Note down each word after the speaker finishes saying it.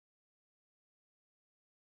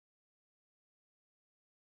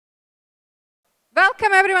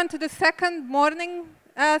Welcome everyone to the second morning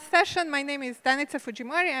session. My name is Danica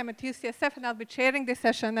Fujimori. I'm at UCSF and I'll be chairing this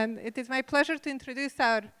session. And it is my pleasure to introduce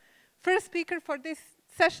our first speaker for this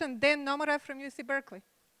session, Dan Nomura from UC Berkeley.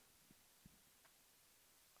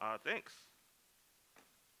 Thanks.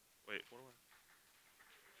 Wait, what do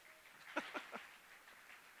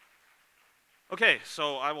I? Okay,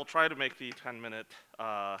 so I will try to make the 10-minute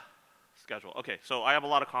schedule. Okay, so I have a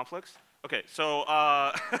lot of conflicts. Okay, so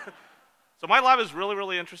so my lab is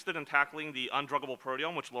really interested in tackling the undruggable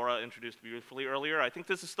proteome, which Laura introduced beautifully earlier. I think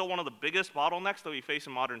this is still one of the biggest bottlenecks that we face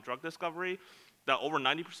in modern drug discovery, that over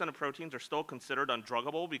 90% of proteins are still considered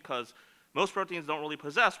undruggable because most proteins don't really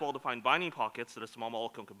possess well-defined binding pockets that a small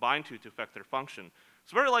molecule can bind to affect their function.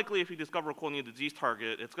 So very likely if you discover a cool new disease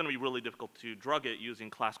target, it's going to be really difficult to drug it using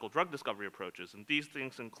classical drug discovery approaches. And these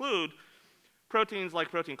things include proteins like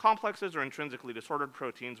protein complexes or intrinsically disordered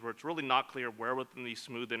proteins where it's really not clear where within these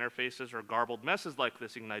smooth interfaces or garbled messes like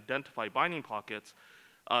this you can identify binding pockets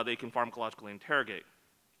they can pharmacologically interrogate.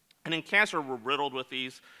 And in cancer, we're riddled with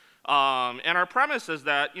these. And our premise is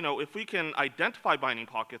that, if we can identify binding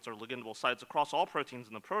pockets or ligandable sites across all proteins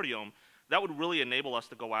in the proteome, that would really enable us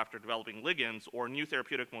to go after developing ligands or new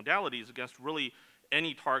therapeutic modalities against really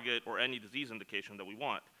any target or any disease indication that we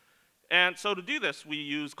want. And so to do this, we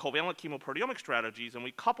use covalent chemoproteomic strategies, and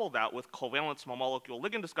we couple that with covalent small molecule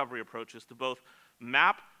ligand discovery approaches to both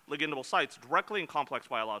map ligandable sites directly in complex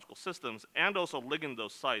biological systems and also ligand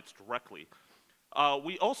those sites directly.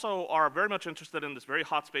 We also are very much interested in this very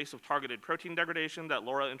hot space of targeted protein degradation that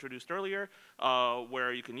Laura introduced earlier,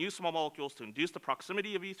 where you can use small molecules to induce the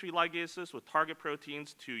proximity of E3 ligases with target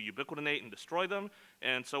proteins to ubiquitinate and destroy them.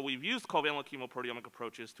 And so we've used covalent chemoproteomic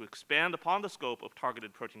approaches to expand upon the scope of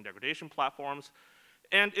targeted protein degradation platforms.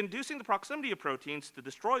 And inducing the proximity of proteins to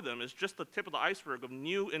destroy them is just the tip of the iceberg of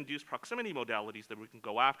new induced proximity modalities that we can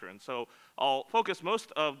go after. And so I'll focus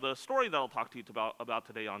most of the story that I'll talk to you about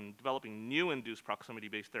today on developing new induced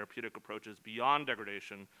proximity-based therapeutic approaches beyond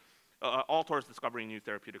degradation, all towards discovering new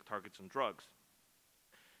therapeutic targets and drugs.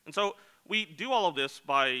 And so we do all of this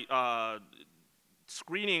by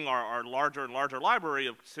screening our larger and larger library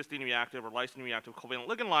of cysteine reactive or lysine reactive covalent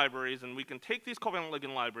ligand libraries, and we can take these covalent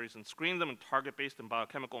ligand libraries and screen them in target-based and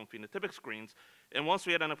biochemical and phenotypic screens. And once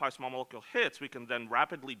we identify small molecule hits, we can then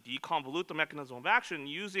rapidly deconvolute the mechanism of action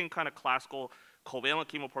using kind of classical covalent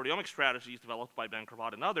chemoproteomic strategies developed by Ben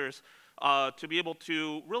Cravat and others to be able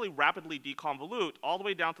to really rapidly deconvolute all the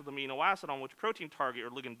way down to the amino acid on which protein target or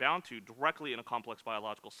ligand bound to directly in a complex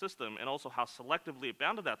biological system, and also how selectively it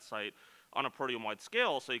bound to that site on a proteome-wide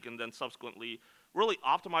scale, so you can then subsequently really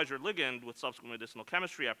optimize your ligand with subsequent medicinal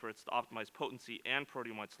chemistry efforts to optimize potency and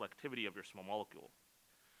proteome-wide selectivity of your small molecule.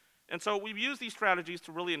 And so we've used these strategies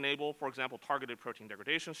to really enable, for example, targeted protein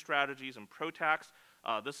degradation strategies and PROTACs.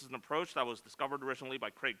 This is an approach that was discovered originally by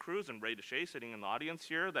Craik and Ray Deshay sitting in the audience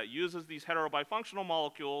here that uses these heterobifunctional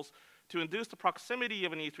molecules to induce the proximity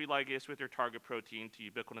of an E3 ligase with your target protein to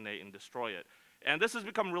ubiquitinate and destroy it. And this has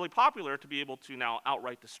become really popular to be able to now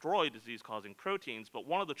outright destroy disease-causing proteins. But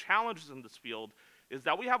one of the challenges in this field is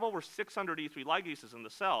that we have over 600 E3 ligases in the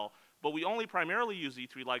cell, but we only primarily use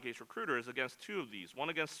E3 ligase recruiters against two of these. One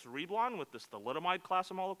against cereblon with this thalidomide class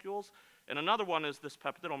of molecules, and another one is this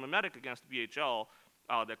peptidomimetic against VHL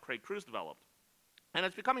that Craik developed. And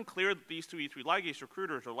it's becoming clear that these two E3 ligase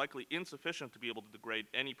recruiters are likely insufficient to be able to degrade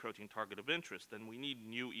any protein target of interest, and we need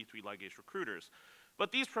new E3 ligase recruiters.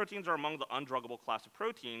 But these proteins are among the undruggable class of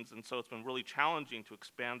proteins, and so it's been really challenging to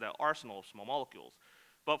expand that arsenal of small molecules.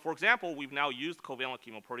 But for example, we've now used covalent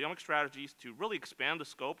chemoproteomic strategies to really expand the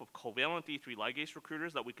scope of covalent E3 ligase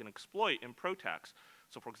recruiters that we can exploit in PROTACs.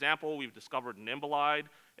 So for example, we've discovered nimbolide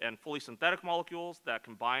and fully synthetic molecules that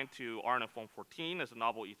can bind to RNF114 as a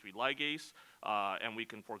novel E3 ligase, and we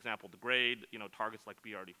can, for example, degrade targets like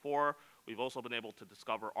BRD4. We've also been able to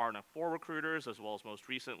discover RNF4 recruiters, as well as most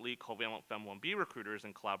recently covalent FEM1B recruiters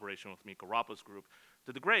in collaboration with Mika Rappa's group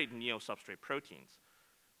to degrade neo-substrate proteins.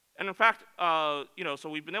 And in fact, so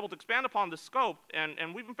we've been able to expand upon this scope,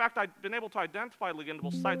 and we've in fact been able to identify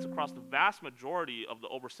ligandable sites across the vast majority of the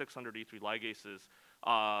over 600 E3 ligases.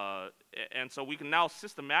 And so we can now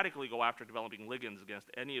systematically go after developing ligands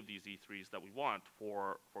against any of these E3s that we want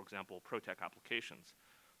for example, PROTAC applications.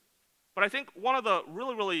 But I think one of the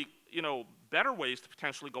really better ways to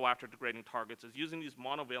potentially go after degrading targets is using these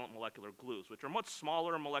monovalent molecular glues, which are much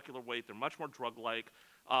smaller in molecular weight, they're much more drug-like,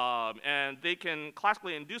 and they can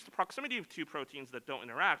classically induce the proximity of two proteins that don't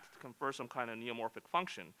interact to confer some kind of neomorphic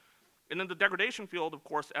function. And in the degradation field, of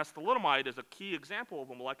course, S-thalidomide is a key example of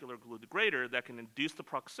a molecular glue degrader that can induce the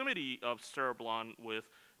proximity of cereblon with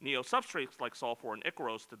neo-substrates like sulfur and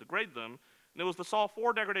Icaros to degrade them. And it was the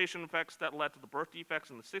Sol4 degradation effects that led to the birth defects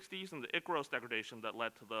in the 60s and the Ikaros degradation that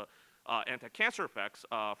led to the anti-cancer effects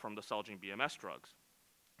from the Celgene BMS drugs.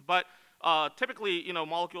 But typically,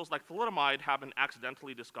 molecules like thalidomide have been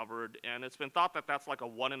accidentally discovered, and it's been thought that that's like a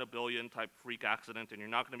 1 in a billion type freak accident, and you're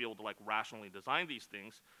not going to be able to like rationally design these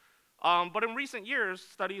things. But in recent years,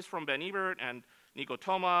 studies from Ben Ebert and Nico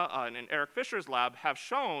Toma and Eric Fisher's lab have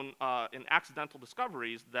shown in accidental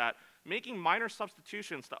discoveries that making minor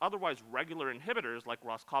substitutions to otherwise regular inhibitors like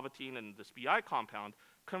roscovatine and this BI compound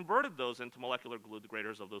converted those into molecular glue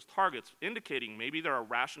degraders of those targets, indicating maybe there are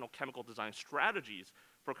rational chemical design strategies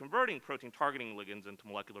for converting protein targeting ligands into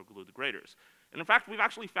molecular glue degraders. And in fact, we've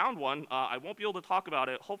actually found one. I won't be able to talk about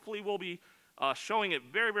it. Hopefully we'll be showing it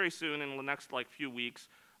very, very soon in the next few weeks.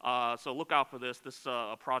 So look out for this. This is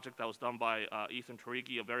a project that was done by Ethan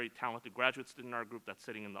Tariki, a very talented graduate student in our group that's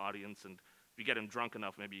sitting in the audience. And if you get him drunk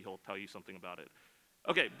enough, maybe he'll tell you something about it.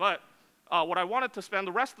 Okay, but what I wanted to spend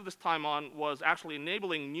the rest of this time on was actually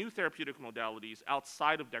enabling new therapeutic modalities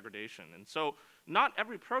outside of degradation. And so not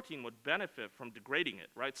every protein would benefit from degrading it,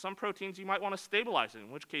 right? Some proteins you might want to stabilize it, in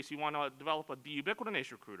which case you want to develop a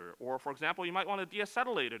deubiquitinase recruiter. Or, for example, you might want to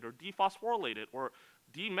deacetylate it or dephosphorylate it or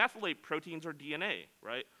demethylate proteins or DNA,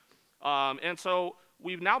 right? And so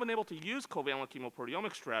we've now been able to use covalent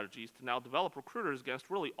chemoproteomic strategies to now develop recruiters against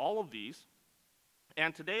really all of these.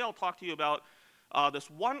 And today I'll talk to you about this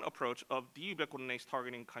one approach of deubiquitinase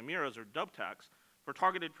targeting chimeras or DUBTACs for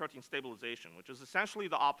targeted protein stabilization, which is essentially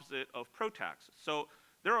the opposite of PROTACs. So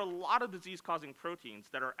there are a lot of disease-causing proteins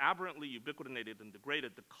that are aberrantly ubiquitinated and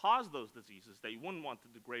degraded that cause those diseases that you wouldn't want to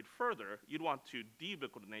degrade further. You'd want to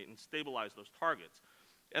deubiquitinate and stabilize those targets.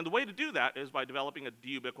 And the way to do that is by developing a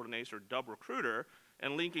deubiquitinase or DUB recruiter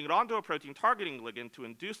and linking it onto a protein targeting ligand to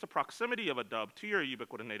induce the proximity of a DUB to your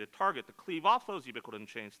ubiquitinated target to cleave off those ubiquitin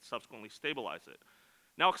chains to subsequently stabilize it.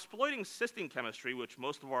 Now, exploiting cysteine chemistry, which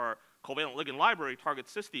most of our covalent ligand library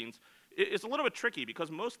targets cysteines, is a little bit tricky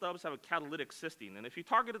because most DUBs have a catalytic cysteine. And if you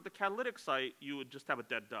targeted the catalytic site, you would just have a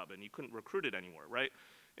dead DUB and you couldn't recruit it anywhere, right?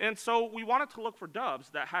 And so we wanted to look for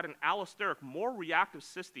DUBs that had an allosteric, more reactive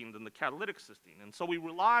cysteine than the catalytic cysteine. And so we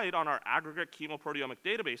relied on our aggregate chemoproteomic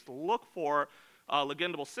database to look for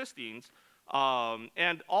ligandable cysteines.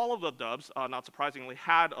 And all of the DUBs, not surprisingly,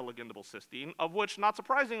 had a ligandable cysteine, of which, not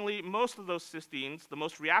surprisingly, most of those cysteines, the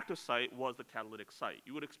most reactive site was the catalytic site.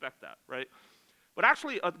 You would expect that, right? But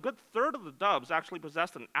actually, a good third of the DUBs actually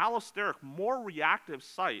possessed an allosteric, more reactive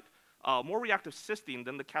site, more reactive cysteine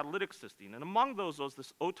than the catalytic cysteine. And among those was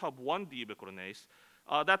this OTUB1 deubiquitinase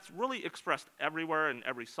that's really expressed everywhere in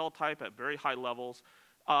every cell type at very high levels.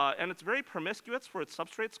 And it's very promiscuous for its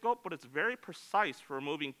substrate scope, but it's very precise for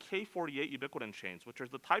removing K48 ubiquitin chains, which are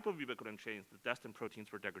the type of ubiquitin chains that destin proteins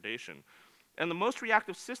for degradation. And the most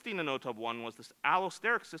reactive cysteine in OTUB1 was this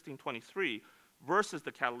allosteric cysteine 23 versus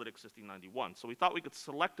the catalytic cysteine 91. So we thought we could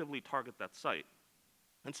selectively target that site.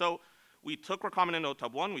 And so we took recombinant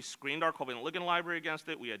OTUB1, we screened our covalent ligand library against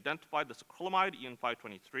it, we identified this acrylamide,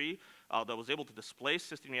 EN523, that was able to displace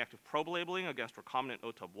cysteine-reactive probe labeling against recombinant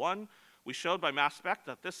OTUB1. We showed by mass spec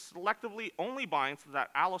that this selectively only binds to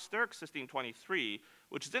that allosteric cysteine 23,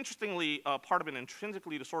 which is interestingly part of an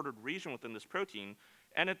intrinsically disordered region within this protein,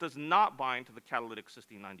 and it does not bind to the catalytic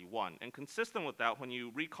cysteine 91. And consistent with that, when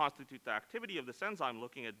you reconstitute the activity of this enzyme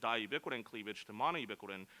looking at diubiquitin cleavage to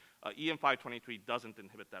monoubiquitin, EN523 doesn't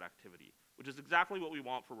inhibit that activity, which is exactly what we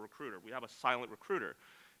want for recruiter. We have a silent recruiter.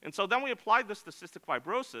 And so then we applied this to cystic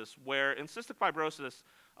fibrosis, where in cystic fibrosis,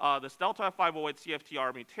 this delta F508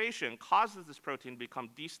 CFTR mutation causes this protein to become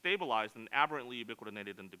destabilized and aberrantly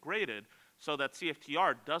ubiquitinated and degraded so that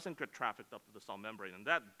CFTR doesn't get trafficked up to the cell membrane, and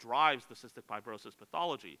that drives the cystic fibrosis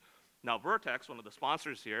pathology. Now, Vertex, one of the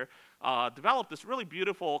sponsors here, developed this really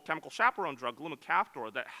beautiful chemical chaperone drug,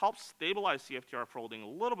 lumacaftor, that helps stabilize CFTR folding a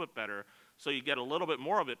little bit better so you get a little bit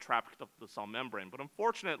more of it trafficked up the cell membrane. But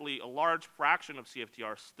unfortunately, a large fraction of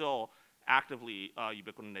CFTR still actively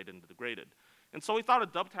ubiquitinated and degraded. And so we thought a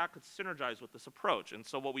DUBTAC could synergize with this approach. And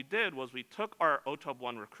so what we did was we took our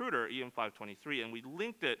OTUB1 recruiter, EN523, and we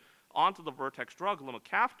linked it onto the Vertex drug,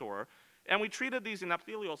 lumacaftor, and we treated these in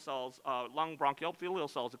epithelial cells, lung bronchial epithelial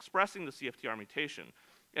cells expressing the CFTR mutation.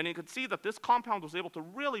 And you can see that this compound was able to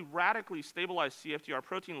really radically stabilize CFTR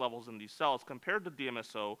protein levels in these cells compared to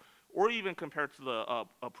DMSO, or even compared to the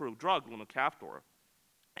approved drug, lumacaftor.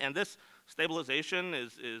 And this stabilization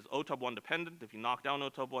is OTUB1 dependent. If you knock down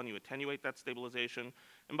OTUB1, you attenuate that stabilization.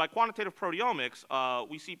 And by quantitative proteomics,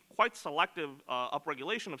 we see quite selective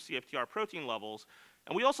upregulation of CFTR protein levels.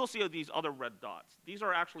 And we also see these other red dots. These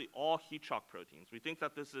are actually all heat shock proteins. We think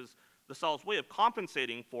that this is the cell's way of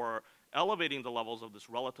compensating for elevating the levels of this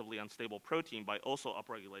relatively unstable protein by also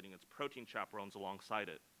upregulating its protein chaperones alongside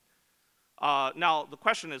it. Now, the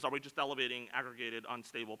question is, are we just elevating aggregated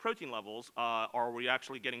unstable protein levels, or are we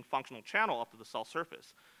actually getting functional channel up to the cell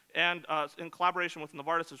surface? And in collaboration with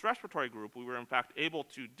Novartis' respiratory group, we were in fact able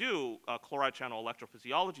to do chloride channel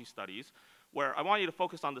electrophysiology studies, where I want you to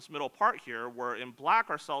focus on this middle part here, where in black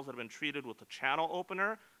are cells that have been treated with a channel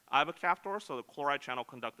opener, ivacaftor, so the chloride channel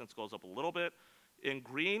conductance goes up a little bit. In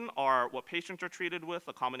green are what patients are treated with,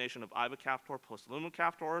 a combination of ivacaftor plus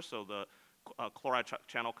lumicaftor, so the chloride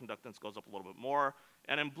channel conductance goes up a little bit more.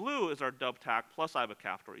 And in blue is our dub-tac plus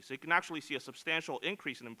ivacaftor. So you can actually see a substantial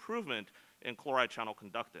increase in improvement in chloride channel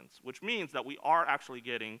conductance, which means that we are actually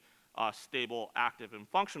getting stable, active, and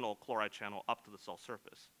functional chloride channel up to the cell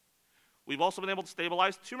surface. We've also been able to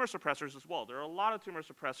stabilize tumor suppressors as well. There are a lot of tumor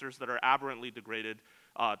suppressors that are aberrantly degraded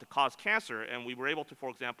to cause cancer, and we were able to, for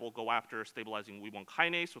example, go after stabilizing Wei-1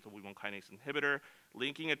 kinase with a Wei-1 kinase inhibitor,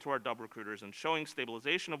 linking it to our dub recruiters, and showing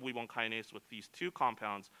stabilization of Wei-1 kinase with these two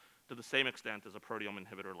compounds to the same extent as a proteome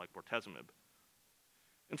inhibitor like bortezomib.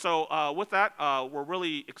 And so with that, we're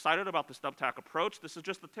really excited about this dub-tac approach. This is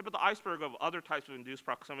just the tip of the iceberg of other types of induced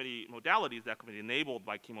proximity modalities that can be enabled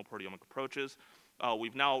by chemoproteomic approaches.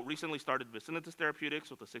 We've now recently started Vicinitas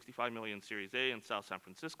Therapeutics with a $65 million Series A in South San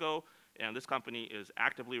Francisco, and this company is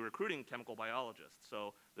actively recruiting chemical biologists.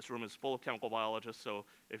 So this room is full of chemical biologists, so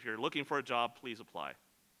if you're looking for a job, please apply.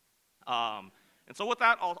 And so with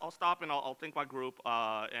that, I'll stop and I'll thank my group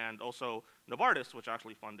and also Novartis, which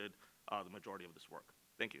actually funded the majority of this work.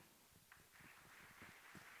 Thank you.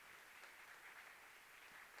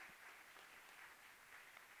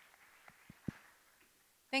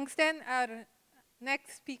 Thanks, Dan. Our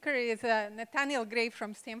next speaker is Nathanael Gray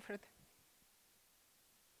from Stanford.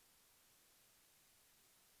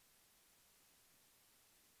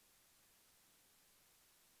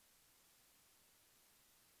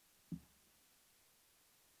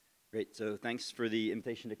 Great, so thanks for the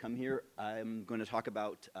invitation to come here. I'm going to talk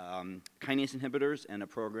about kinase inhibitors and a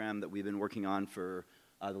program that we've been working on for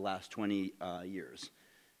the last 20 years.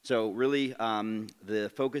 So really, the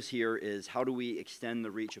focus here is how do we extend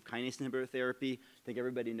the reach of kinase inhibitor therapy. I think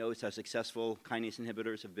everybody knows how successful kinase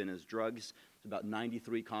inhibitors have been as drugs. There's about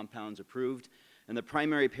 93 compounds approved. And the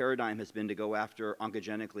primary paradigm has been to go after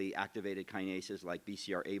oncogenically activated kinases like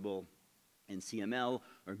BCR-ABL in CML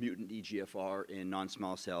or mutant EGFR in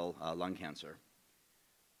non-small cell lung cancer.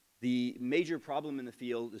 The major problem in the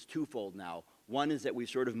field is twofold now. One is that we've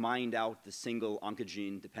sort of mined out the single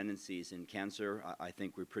oncogene dependencies in cancer. I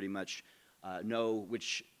think we pretty much know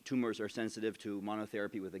which tumors are sensitive to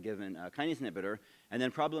monotherapy with a given kinase inhibitor. And then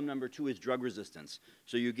problem number two is drug resistance.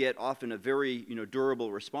 So you get often a very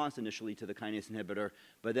durable response initially to the kinase inhibitor,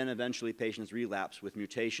 but then eventually patients relapse with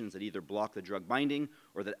mutations that either block the drug binding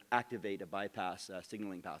or that activate a bypass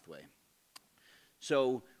signaling pathway.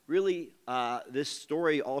 So really, this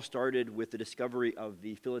story all started with the discovery of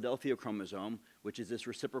the Philadelphia chromosome, which is this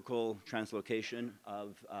reciprocal translocation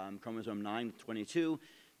of chromosome 9/22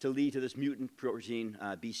 to lead to this mutant protein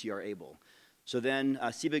BCR-ABL. So then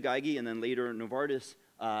Ciba-Geigy and then later Novartis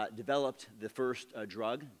developed the first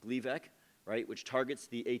drug, Gleevec, right, which targets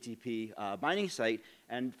the ATP binding site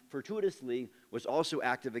and fortuitously was also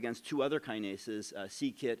active against two other kinases,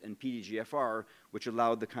 c-KIT and PDGFR, which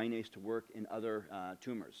allowed the kinase to work in other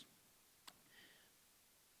tumors.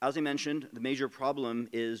 As I mentioned, the major problem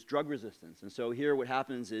is drug resistance. And so here what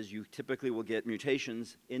happens is you typically will get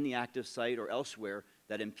mutations in the active site or elsewhere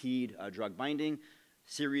that impede drug binding.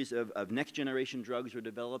 Series of next generation drugs were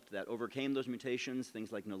developed that overcame those mutations,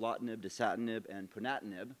 things like nilotinib, dasatinib, and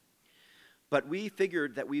ponatinib. But we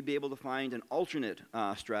figured that we'd be able to find an alternate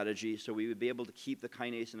strategy so we would be able to keep the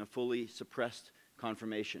kinase in a fully suppressed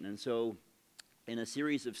conformation. And so in a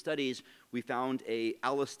series of studies, we found a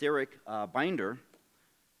allosteric binder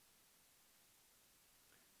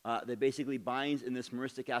that basically binds in this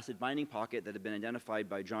myristic acid binding pocket that had been identified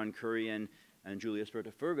by John Kurian and Julius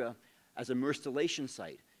Bertafurga as a myrstillation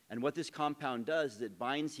site. And what this compound does is it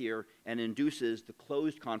binds here and induces the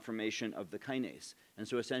closed conformation of the kinase. And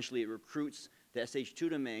so essentially it recruits the SH2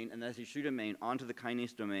 domain and the SH2 domain onto the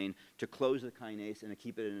kinase domain to close the kinase and to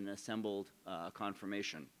keep it in an assembled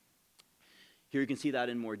conformation. Here you can see that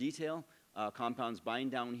in more detail. Compounds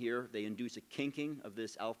bind down here. They induce a kinking of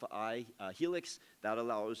this alpha I helix that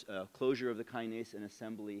allows closure of the kinase and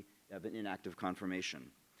assembly of an inactive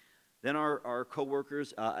conformation. Then our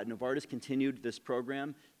co-workers at Novartis continued this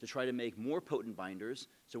program to try to make more potent binders.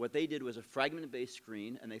 So what they did was a fragment-based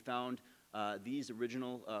screen, and they found these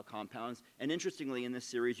original compounds. And interestingly, in this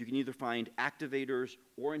series, you can either find activators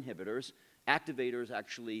or inhibitors. Activators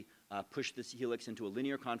actually push this helix into a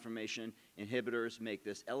linear conformation. Inhibitors make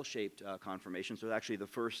this L-shaped conformation. So it's actually the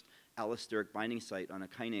first allosteric binding site on a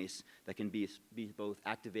kinase that can be both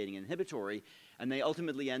activating and inhibitory. And they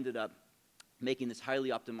ultimately ended up making this highly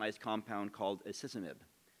optimized compound called icisimib.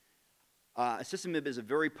 Icisimib is a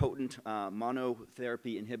very potent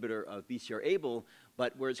monotherapy inhibitor of BCR-ABL,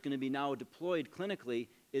 but where it's going to be now deployed clinically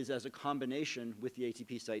is as a combination with the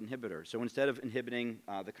ATP site inhibitor. So instead of inhibiting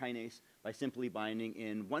the kinase by simply binding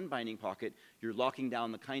in one binding pocket, you're locking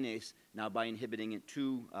down the kinase now by inhibiting in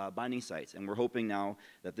two binding sites. And we're hoping now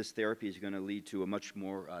that this therapy is going to lead to a much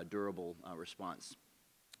more durable response.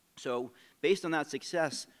 So based on that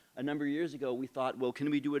success, a number of years ago, we thought, well, can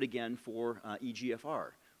we do it again for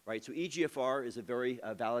EGFR? Right? So EGFR is a very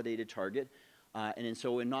validated target. And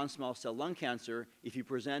so in non-small cell lung cancer, if you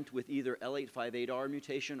present with either L858R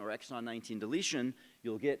mutation or exon 19 deletion,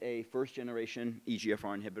 you'll get a first-generation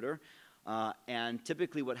EGFR inhibitor. And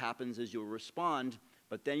typically what happens is you'll respond,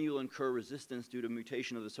 but then you'll incur resistance due to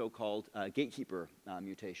mutation of the so-called gatekeeper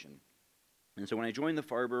mutation. And so when I joined the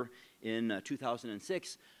Farber in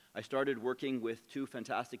 2006, I started working with two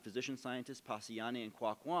fantastic physician scientists, Pasiane and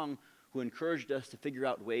Kwok Wang, who encouraged us to figure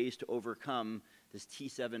out ways to overcome this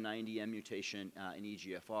T790M mutation in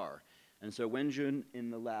EGFR. And so Wenjun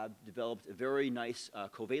in the lab developed a very nice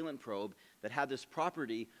covalent probe that had this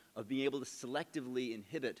property of being able to selectively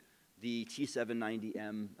inhibit the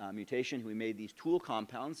T790M mutation. We made these tool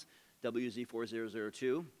compounds,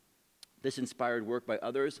 WZ4002. This inspired work by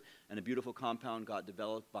others, and a beautiful compound got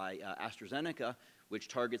developed by AstraZeneca, which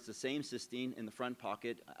targets the same cysteine in the front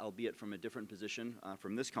pocket, albeit from a different position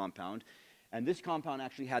from this compound. And this compound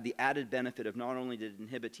actually had the added benefit of not only did it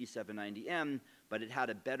inhibit T790M, but it had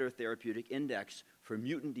a better therapeutic index for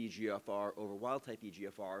mutant EGFR over wild-type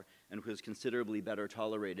EGFR, and was considerably better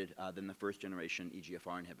tolerated than the first-generation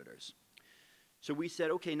EGFR inhibitors. So we said,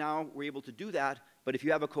 okay, now we're able to do that, but if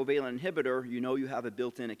you have a covalent inhibitor, you know you have a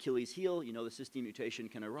built-in Achilles heel, you know the cysteine mutation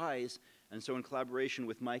can arise, and so in collaboration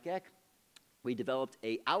with Mike Eck, we developed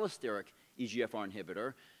an allosteric EGFR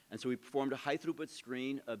inhibitor, and so we performed a high-throughput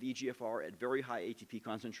screen of EGFR at very high ATP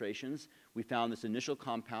concentrations. We found this initial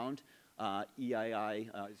compound,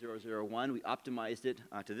 EII-001. We optimized it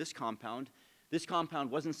to this compound. This compound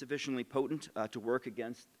wasn't sufficiently potent to work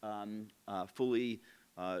against fully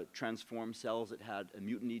transformed cells that had a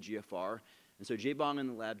mutant EGFR. And so Jaebong in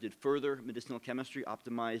the lab did further medicinal chemistry,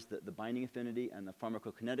 optimized the binding affinity and the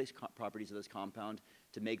pharmacokinetics properties of this compound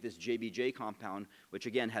to make this JBJ compound, which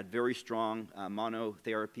again had very strong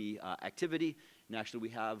monotherapy activity. And actually we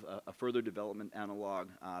have a further development analog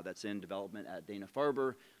that's in development at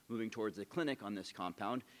Dana-Farber, moving towards the clinic on this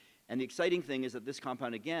compound. And the exciting thing is that this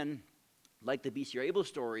compound, again, like the BCR-ABL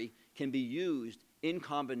story, can be used in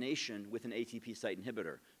combination with an ATP site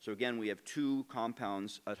inhibitor. So again, we have two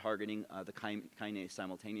compounds targeting the kinase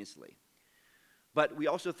simultaneously. But we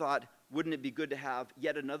also thought, wouldn't it be good to have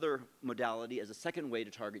yet another modality as a second way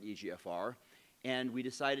to target EGFR? And we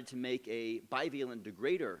decided to make a bivalent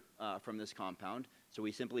degrader from this compound. So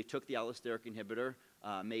we simply took the allosteric inhibitor,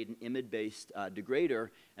 made an IMiD-based degrader,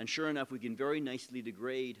 and sure enough, we can very nicely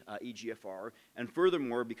degrade EGFR. And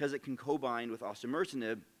furthermore, because it can co-bind with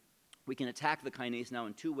osimertinib, we can attack the kinase now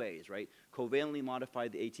in two ways, right? Covalently modify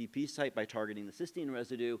the ATP site by targeting the cysteine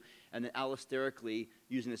residue, and then allosterically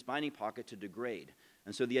using this binding pocket to degrade.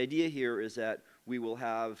 And so the idea here is that we will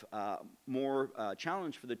have more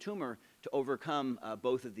challenge for the tumor to overcome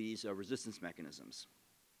both of these resistance mechanisms.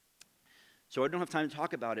 So I don't have time to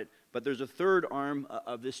talk about it, but there's a third arm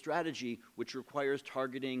of this strategy which requires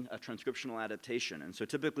targeting a transcriptional adaptation. And so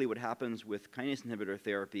typically what happens with kinase inhibitor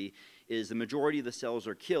therapy is the majority of the cells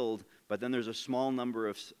are killed, but then there's a small number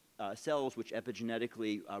of cells which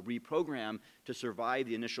epigenetically reprogram to survive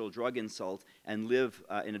the initial drug insult and live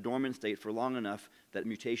in a dormant state for long enough that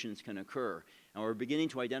mutations can occur. And we're beginning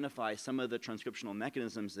to identify some of the transcriptional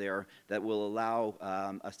mechanisms there that will allow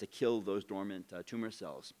us to kill those dormant tumor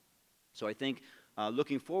cells. So I think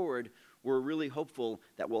looking forward, we're really hopeful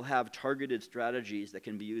that we'll have targeted strategies that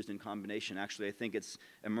can be used in combination. Actually, I think it's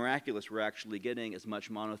miraculous we're actually getting as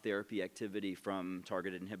much monotherapy activity from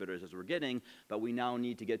targeted inhibitors as we're getting, but we now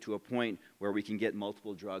need to get to a point where we can get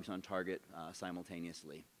multiple drugs on target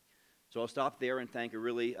simultaneously. So I'll stop there and thank a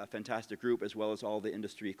really fantastic group as well as all the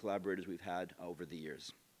industry collaborators we've had over the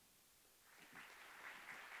years.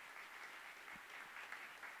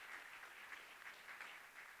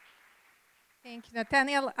 Thank you,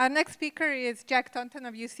 Nathanael. Our next speaker is Jack Taunton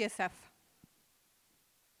of UCSF.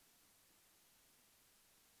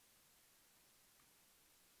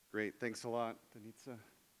 Great, thanks a lot, Danica.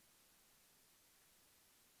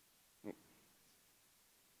 Oh.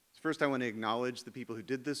 It's First, I want to acknowledge the people who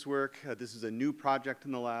did this work. This is a new project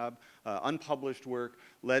in the lab, unpublished work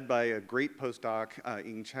led by a great postdoc,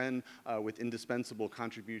 Ying Chen, with indispensable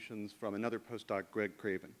contributions from another postdoc, Greg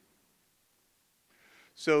Craven.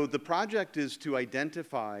 So the project is to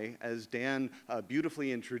identify, as Dan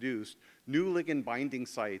beautifully introduced, new ligand binding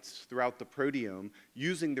sites throughout the proteome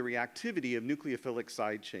using the reactivity of nucleophilic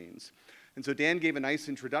side chains. And so Dan gave a nice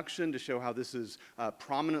introduction to show how this is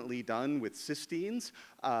prominently done with cysteines.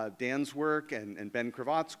 Dan's work and Ben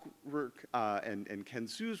Cravat's work and Ken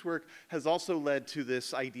Su's work has also led to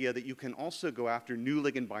this idea that you can also go after new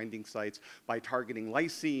ligand binding sites by targeting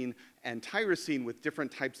lysine and tyrosine with different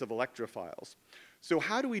types of electrophiles. So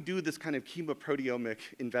how do we do this kind of chemoproteomic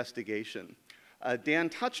investigation? Dan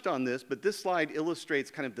touched on this, but this slide illustrates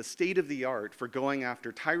kind of the state of the art for going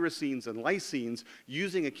after tyrosines and lysines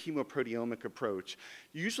using a chemoproteomic approach.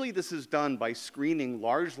 Usually this is done by screening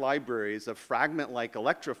large libraries of fragment-like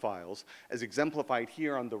electrophiles, as exemplified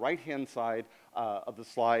here on the right-hand side of the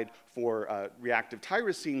slide for reactive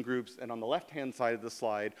tyrosine groups, and on the left-hand side of the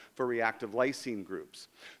slide for reactive lysine groups.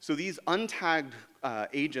 So these untagged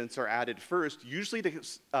agents are added first, usually to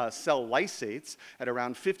cell lysates at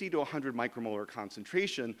around 50 to 100 micromolar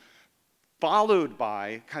concentration, followed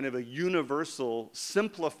by kind of a universal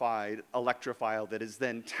simplified electrophile that is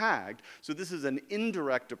then tagged. So this is an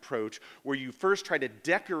indirect approach where you first try to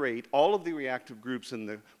decorate all of the reactive groups in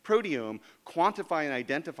the proteome, quantify and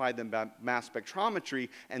identify them by mass spectrometry,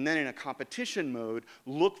 and then in a competition mode,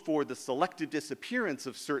 look for the selective disappearance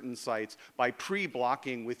of certain sites by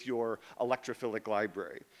pre-blocking with your electrophilic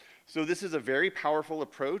library. So this is a very powerful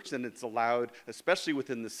approach, and it's allowed, especially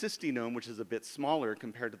within the cysteinome, which is a bit smaller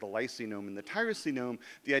compared to the lysinome and the tyrosinome,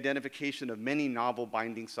 the identification of many novel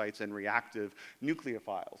binding sites and reactive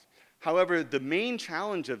nucleophiles. However, the main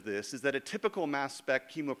challenge of this is that a typical mass spec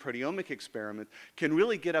chemoproteomic experiment can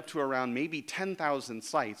really get up to around maybe 10,000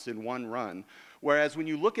 sites in one run. Whereas when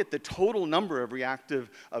you look at the total number of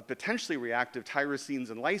potentially reactive tyrosines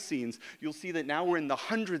and lysines, you'll see that now we're in the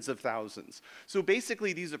hundreds of thousands. So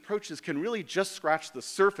basically, these approaches can really just scratch the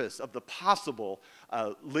surface of the possible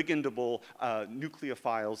ligandable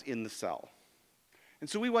nucleophiles in the cell. And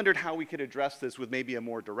so we wondered how we could address this with maybe a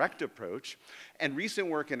more direct approach. And recent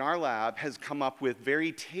work in our lab has come up with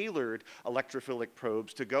very tailored electrophilic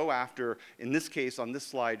probes to go after, in this case, on this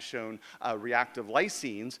slide shown, reactive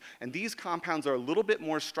lysines. And these compounds are a little bit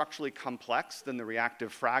more structurally complex than the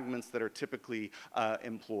reactive fragments that are typically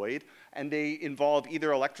employed. And they involve either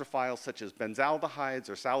electrophiles such as benzaldehydes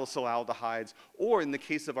or salicylaldehydes, or in the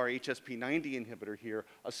case of our HSP90 inhibitor here,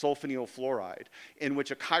 a sulfonyl fluoride, in which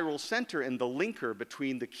a chiral center in the linker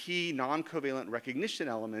between the key non-covalent recognition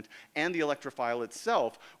element and the electrophile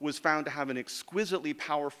itself was found to have an exquisitely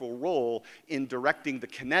powerful role in directing the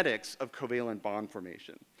kinetics of covalent bond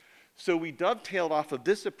formation. So we dovetailed off of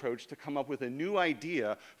this approach to come up with a new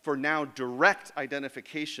idea for now direct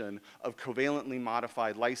identification of covalently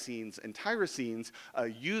modified lysines and tyrosines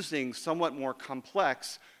using somewhat more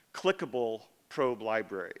complex clickable probe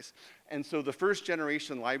libraries. And so the first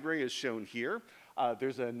generation library is shown here.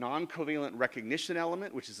 There's a non-covalent recognition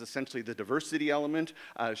element, which is essentially the diversity element,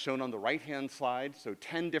 shown on the right-hand side. So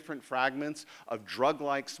 10 different fragments of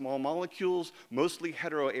drug-like small molecules, mostly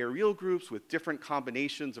heteroaryl groups with different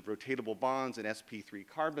combinations of rotatable bonds and sp3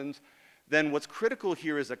 carbons. Then what's critical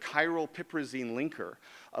here is a chiral piperazine linker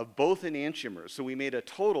of both enantiomers. So we made a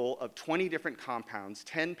total of 20 different compounds,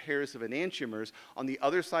 10 pairs of enantiomers. On the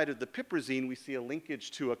other side of the piperazine, we see a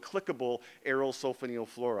linkage to a clickable aryl sulfonyl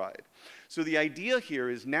fluoride. So the idea here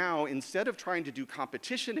is now, instead of trying to do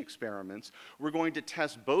competition experiments, we're going to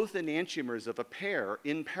test both enantiomers of a pair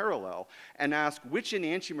in parallel and ask which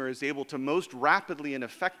enantiomer is able to most rapidly and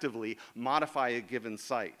effectively modify a given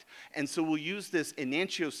site. And so we'll use this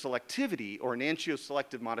enantioselectivity or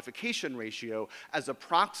enantioselective modification ratio as a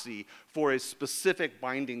proxy for a specific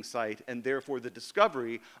binding site and therefore the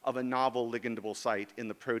discovery of a novel ligandable site in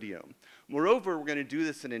the proteome. Moreover, we're going to do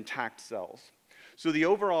this in intact cells. So the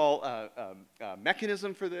overall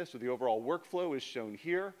mechanism for this, or the overall workflow, is shown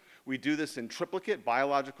here. We do this in triplicate,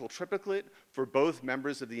 biological triplicate, for both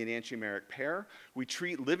members of the enantiomeric pair. We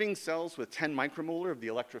treat living cells with 10 micromolar of the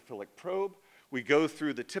electrophilic probe. We go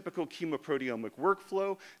through the typical chemoproteomic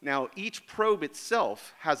workflow. Now, each probe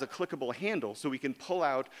itself has a clickable handle, so we can pull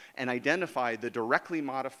out and identify the directly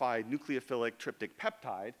modified nucleophilic tryptic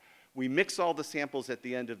peptide. We mix all the samples at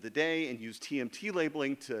the end of the day and use TMT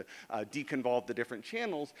labeling to deconvolve the different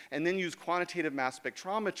channels, and then use quantitative mass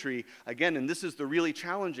spectrometry, again, and this is the really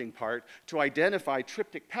challenging part, to identify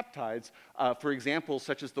tryptic peptides, for example,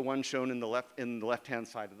 such as the one shown in the left-hand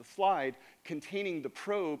side of the slide, containing the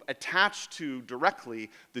probe attached to directly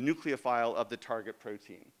the nucleophile of the target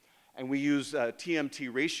protein. And we use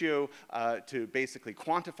TMT ratio to basically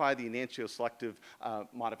quantify the enantioselective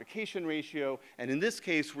modification ratio. And in this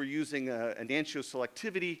case, we're using an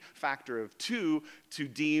enantioselectivity factor of 2 to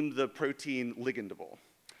deem the protein ligandable.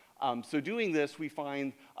 So doing this, we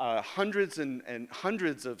find hundreds and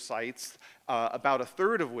hundreds of sites, about a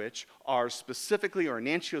third of which are specifically or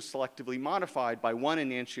enantioselectively modified by one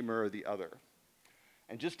enantiomer or the other.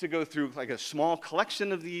 And just to go through like a small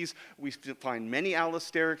collection of these, we find many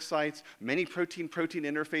allosteric sites, many protein-protein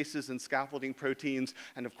interfaces and scaffolding proteins,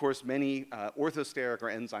 and of course many orthosteric or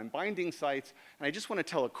enzyme binding sites. And I just want to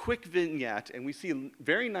tell a quick vignette, and we see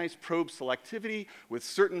very nice probe selectivity with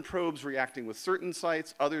certain probes reacting with certain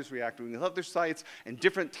sites, others reacting with other sites, and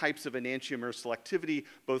different types of enantiomer selectivity,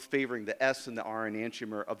 both favoring the S and the R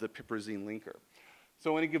enantiomer of the piperazine linker. So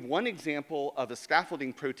I want to give one example of a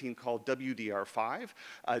scaffolding protein called WDR5.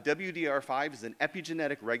 WDR5 is an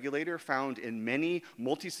epigenetic regulator found in many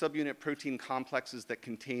multi-subunit protein complexes that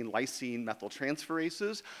contain lysine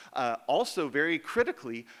methyltransferases. Also, very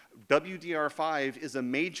critically, WDR5 is a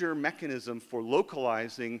major mechanism for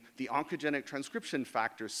localizing the oncogenic transcription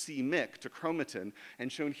factor c-MYC to chromatin,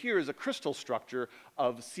 and shown here is a crystal structure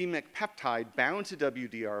of c-MYC peptide bound to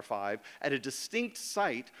WDR5 at a distinct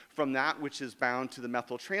site from that which is bound to the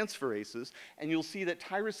methyltransferases, and you'll see that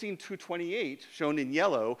tyrosine 228, shown in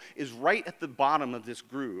yellow, is right at the bottom of this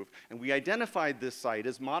groove, and we identified this site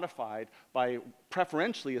as modified by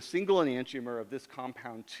preferentially a single enantiomer of this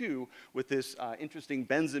compound 2 with this interesting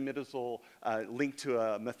benzimidazole linked to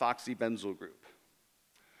a methoxybenzyl group.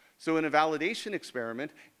 So in a validation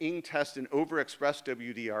experiment, Ng tests an overexpressed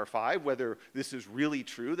WDR5, whether this is really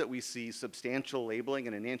true that we see substantial labeling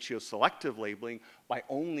and enantioselective labeling by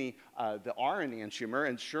only the R enantiomer,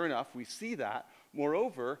 and sure enough, we see that.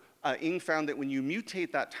 Moreover, Ng found that when you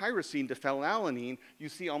mutate that tyrosine to phenylalanine, you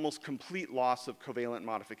see almost complete loss of covalent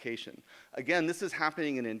modification. Again, this is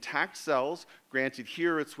happening in intact cells. Granted,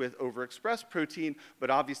 here it's with overexpressed protein, but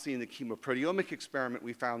obviously in the chemoproteomic experiment,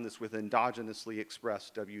 we found this with endogenously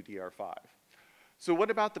expressed WDR5. So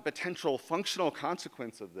what about the potential functional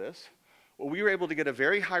consequence of this? Well, we were able to get a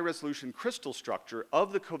very high-resolution crystal structure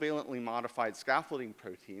of the covalently modified scaffolding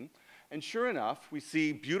protein. And sure enough, we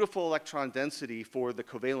see beautiful electron density for the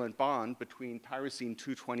covalent bond between tyrosine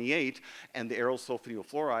 228 and the aryl sulfonyl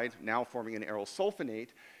fluoride, now forming an aryl sulfonate.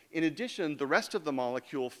 In addition, the rest of the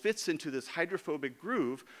molecule fits into this hydrophobic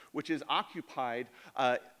groove, which is occupied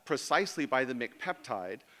precisely by the MYC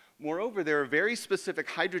peptide. Moreover, there are very specific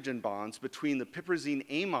hydrogen bonds between the piperazine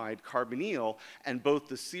amide carbonyl and both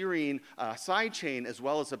the serine side chain as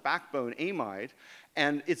well as a backbone amide.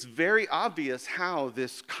 And it's very obvious how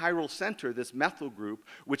this chiral center, this methyl group,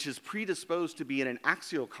 which is predisposed to be in an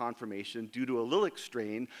axial conformation due to allylic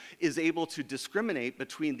strain, is able to discriminate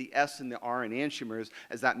between the S and the R enantiomers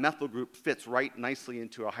as that methyl group fits right nicely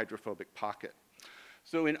into a hydrophobic pocket.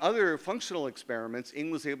 So in other functional experiments, Ng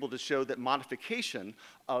was able to show that modification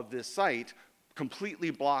of this site completely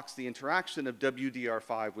blocks the interaction of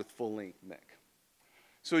WDR5 with full-length MYC.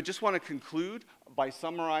 So I just want to conclude by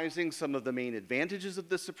summarizing some of the main advantages of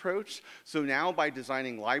this approach. So now by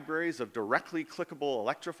designing libraries of directly clickable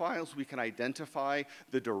electrophiles, we can identify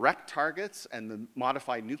the direct targets and the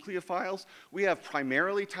modified nucleophiles. We have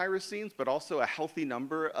primarily tyrosines, but also a healthy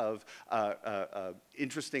number of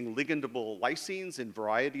interesting ligandable lysines in a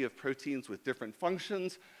variety of proteins with different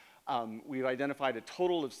functions. We've identified a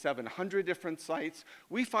total of 700 different sites.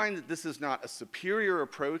 We find that this is not a superior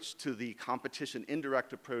approach to the competition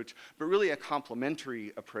indirect approach, but really a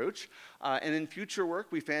complementary approach. And in future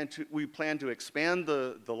work, we plan to expand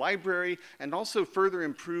the library and also further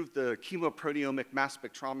improve the chemoproteomic mass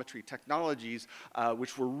spectrometry technologies,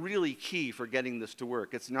 which were really key for getting this to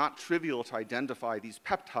work. It's not trivial to identify these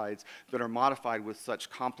peptides that are modified with such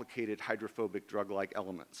complicated hydrophobic drug-like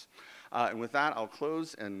elements. And with that, I'll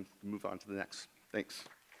close and move on to the next. Thanks.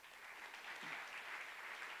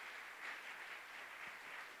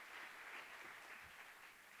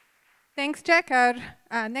 Thanks, Jack.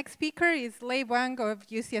 Our next speaker is Lei Wang of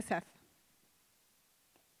UCSF.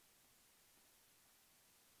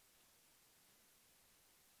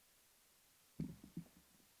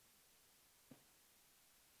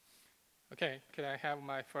 Okay, could I have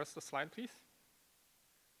my first slide, please?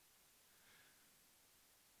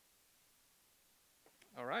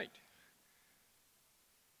 All right.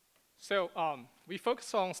 So we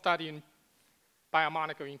focus on studying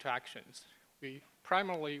biomolecule interactions.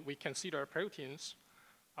 Primarily, we consider proteins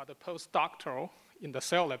are the postdoctoral in the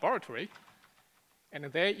cell laboratory, and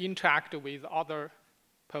they interact with other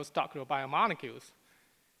postdoctoral biomolecules.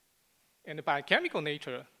 And by chemical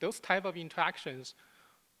nature, those type of interactions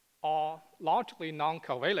are largely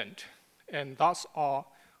non-covalent, and thus are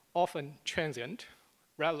often transient,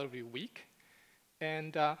 relatively weak,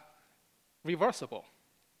 and reversible.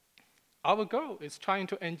 Our goal is trying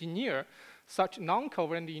to engineer such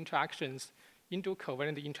non-covalent interactions into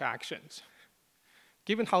covalent interactions.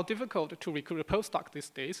 Given how difficult to recruit a postdoc these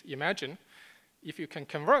days, imagine if you can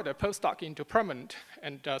convert a postdoc into permanent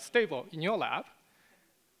and stable in your lab.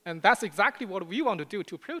 And that's exactly what we want to do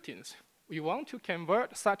to proteins. We want to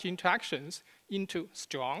convert such interactions into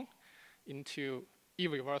strong, into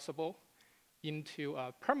irreversible, into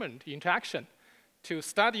a permanent interaction to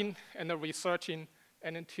studying and researching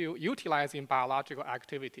and to utilizing biological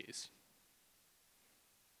activities.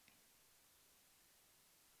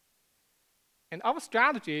 And our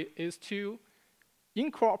strategy is to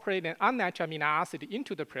incorporate an unnatural amino acid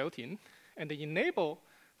into the protein and enable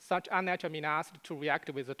such unnatural amino acid to react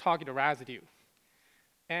with the target residue.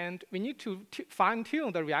 And we need to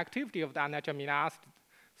fine-tune the reactivity of the unnatural amino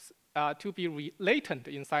acid to be latent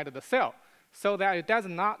inside of the cell so that it does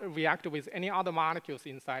not react with any other molecules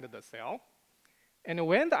inside of the cell. And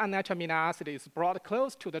when the unnatural amino acid is brought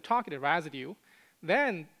close to the target residue,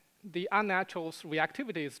 then the unnatural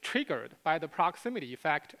reactivity is triggered by the proximity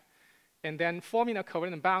effect, and then forming a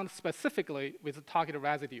covalent bond specifically with the target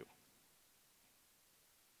residue.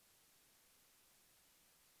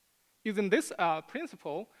 Using this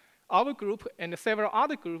principle, our group and several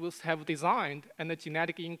other groups have designed and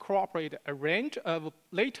genetically incorporated a range of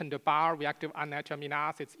latent bioreactive unnatural amino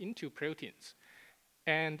acids into proteins.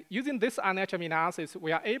 And using these unnatural amino acids,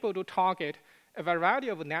 we are able to target a variety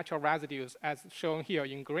of natural residues as shown here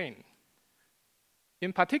in green.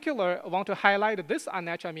 In particular, I want to highlight this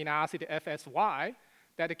unnatural amino acid FSY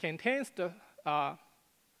that contains the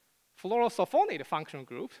fluorosulfonate functional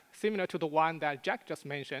group, similar to the one that Jack just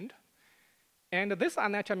mentioned. And this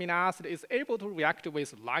unnatural amino acid is able to react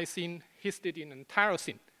with lysine, histidine, and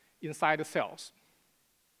tyrosine inside the cells.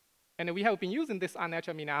 And we have been using this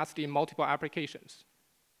unnatural amino acid in multiple applications.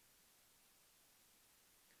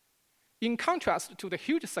 In contrast to the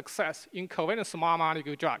huge success in covalent small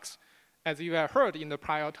molecule drugs, as you have heard in the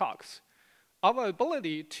prior talks, our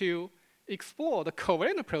ability to explore the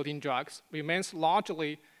covalent protein drugs remains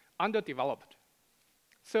largely underdeveloped.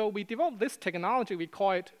 So we developed this technology, we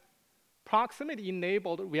call it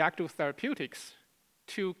proximity-enabled reactive therapeutics,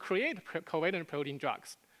 to create covalent protein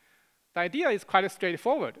drugs. The idea is quite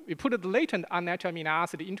straightforward. We put the latent unnatural amino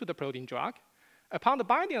acid into the protein drug. Upon the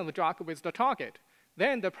binding of the drug with the target,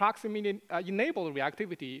 then the proximity-enabled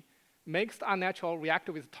reactivity makes the unnatural react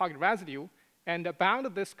with target residue and bound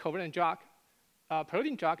this covalent drug,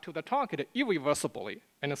 protein drug to the target irreversibly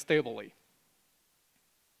and stably.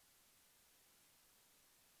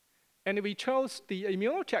 And we chose the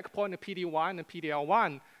immunocheckpoint PD-1 and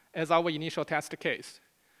PD-L1 as our initial test case.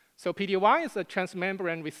 So PD-1 is a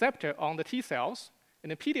transmembrane receptor on the T cells,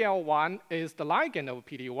 and the PD-L1 is the ligand of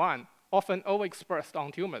PD-1, often overexpressed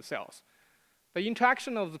on tumor cells. The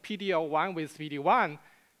interaction of the PD-L1 with PD-1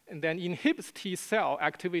 and then inhibits T cell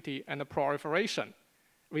activity and proliferation,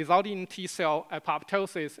 resulting in T cell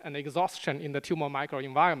apoptosis and exhaustion in the tumor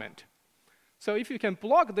microenvironment. So if you can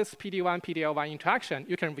block this PD-1, PD-L1 interaction,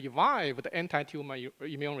 you can revive the anti-tumor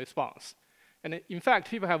immune response. And in fact,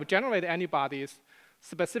 people have generated antibodies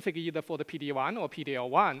specific either for the PD-1 or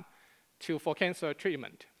PD-L1 for cancer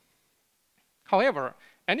treatment. However,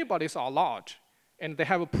 antibodies are large, and they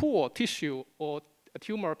have a poor tissue or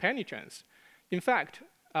tumor penetrance. In fact,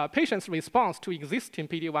 patients' response to existing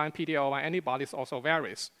PD-1, PD-L1 antibodies also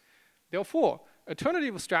varies. Therefore,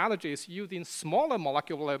 alternative strategies using smaller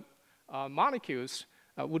molecular molecules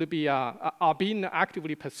are being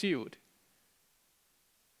actively pursued.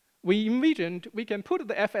 We envisioned we can put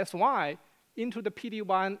the FSY into the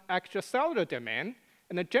PD-1 extracellular domain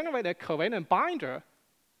and generate a covalent binder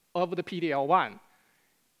of the PD-L1,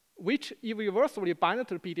 which irreversibly binds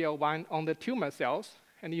to the PD-L1 on the tumor cells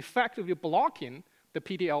and effectively blocking the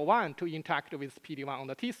PD-L1 to interact with PD-1 on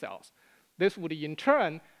the T cells. This would in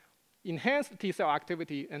turn enhance the T cell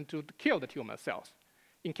activity and to kill the tumor cells.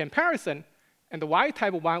 In comparison, and the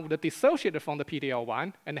Y-type 1 would dissociate from the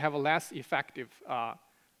PD-L1 and have a less effective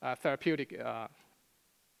therapeutic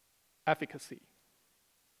efficacy.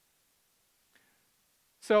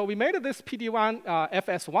 So we made this PD-1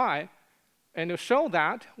 FSY and show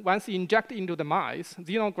that once injected into the mice,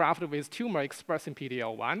 xenografted with tumor expressing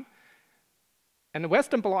PD-L1, And the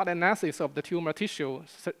Western blot analysis of the tumor tissue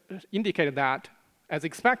indicated that, as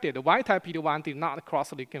expected, the wild-type PD-1 did not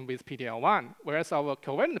cross-link with PD-L1, whereas our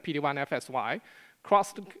covalent PD-1 FSY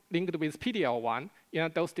cross-linked with PD-L1 in a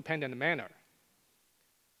dose-dependent manner.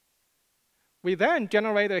 We then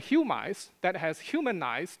generated a human mice that has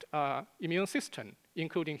humanized immune system,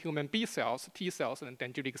 including human B cells, T cells, and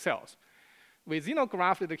dendritic cells. We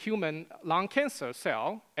xenografted the human lung cancer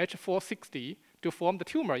cell, H460, to form the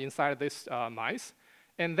tumor inside this mice,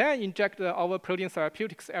 and then injected our protein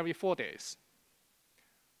therapeutics every 4 days.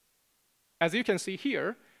 As you can see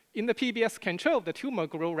here, in the PBS control, the tumor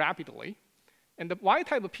grew rapidly, and the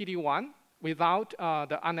wild-type PD-1, without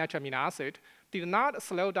the unnatural amino acid, did not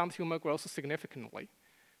slow down tumor growth significantly.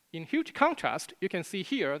 In huge contrast, you can see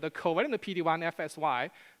here the covalent PD-1 FSY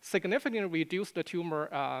significantly reduced the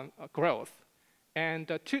tumor growth, and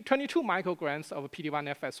 22 micrograms of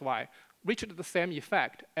PD-1 FSY reached the same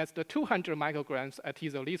effect as the 200 micrograms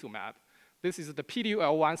atezolizumab. This is the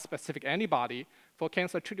PD-L1 specific antibody for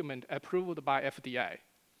cancer treatment approved by FDA.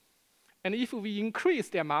 And if we increase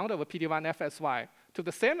the amount of PD-1 FSY to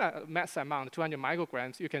the same mass amount, 200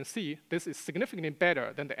 micrograms, you can see this is significantly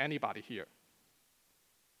better than the antibody here.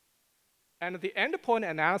 And the endpoint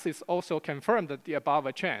analysis also confirmed the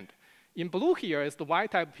above trend. In blue here is the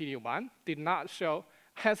wild-type PD-1, did not show,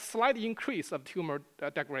 has slight increase of tumor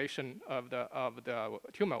degradation of the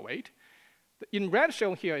tumor weight. In red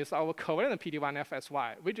shown here is our covalent PD-1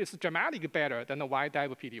 FSY, which is dramatically better than the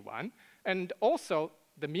wild-type PD-1. And also,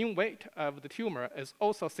 the mean weight of the tumor is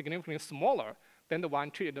also significantly smaller than the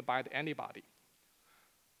one treated by the antibody.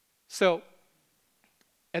 So,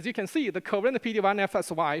 as you can see, the covalent PD-1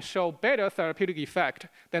 FSY show better therapeutic effect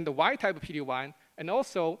than the wild-type PD-1, and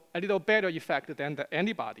also a little better effect than the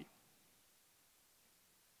antibody.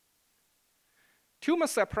 Tumor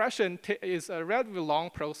suppression is a relatively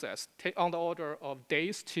long process, on the order of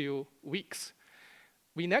days to weeks.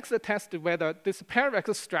 We next tested whether this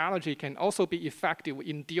Pararex strategy can also be effective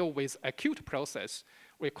in deal with acute process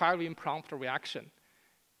requiring prompt reaction.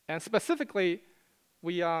 And specifically,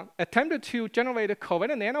 we attempted to generate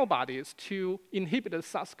covalent antibodies to inhibit the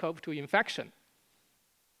SARS-CoV-2 infection.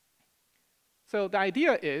 So the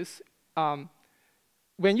idea is,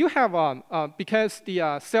 when you have, because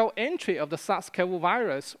the cell entry of the SARS-CoV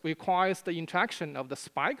virus requires the interaction of the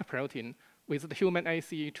spike protein with the human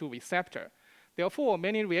ACE2 receptor. Therefore,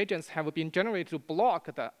 many reagents have been generated to block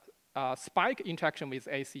the spike interaction with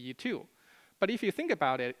ACE2. But if you think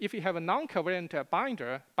about it, if you have a non-covalent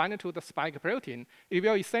binder binding to the spike protein, it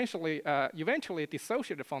will essentially eventually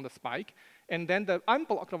dissociate from the spike, and then the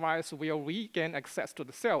unblocked virus will regain access to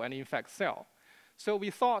the cell and infect cell. So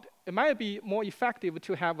we thought it might be more effective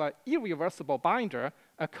to have an irreversible binder,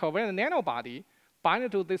 a covalent nanobody,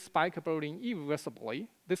 bind to this spike protein irreversibly.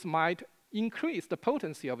 This might increase the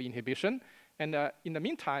potency of inhibition, and in the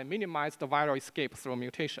meantime, minimize the viral escape through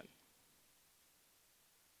mutation.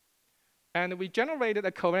 And we generated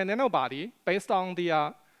a covalent nanobody based on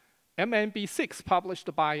the MNB6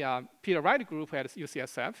 published by Peter Wright group at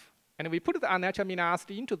UCSF. And we put the unnatural amino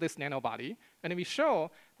acid into this nanobody, and we show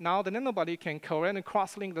now the nanobody can covalent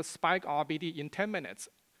cross-link the spike RBD in 10 minutes.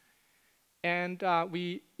 And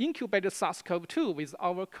we incubated SARS-CoV-2 with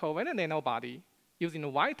our covalent nanobody, using the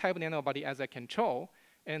wild-type nanobody as a control,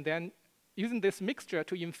 and then using this mixture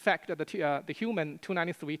to infect the human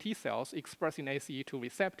 293 T cells expressing ACE2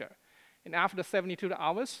 receptor. And after 72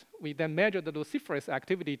 hours, we then measured the luciferase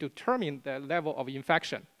activity to determine the level of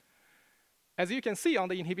infection. As you can see on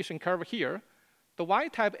the inhibition curve here, the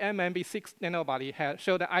wild-type MNB6 nanobody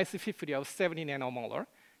showed an IC50 of 70 nanomolar,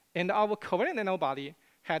 and our covalent nanobody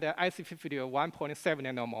had an IC50 of 1.7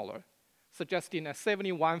 nanomolar, suggesting a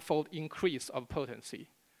 71-fold increase of potency.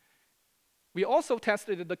 We also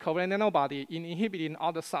tested the covalent nanobody in inhibiting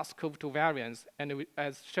other SARS-CoV-2 variants, and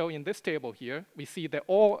as shown in this table here, we see that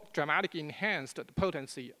all dramatically enhanced the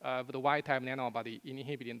potency of the wild-type nanobody in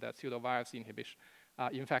inhibiting the pseudovirus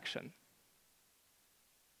infection.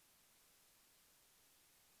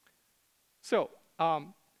 So I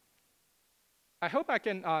hope I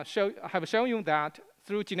can have shown you that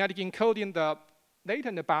through genetic encoding the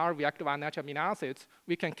latent bioreactive unnatural amino acids,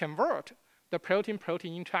 we can convert the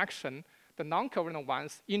protein-protein interaction, the non-covalent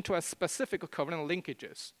ones, into a specific covalent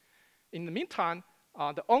linkages. In the meantime,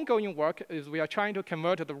 the ongoing work is we are trying to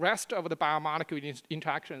convert the rest of the biomolecule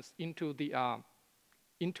interactions into the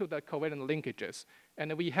covalent linkages.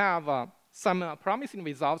 And we have some promising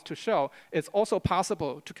results to show it's also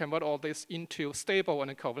possible to convert all this into stable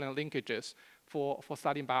and covalent linkages for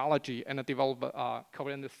studying biology and develop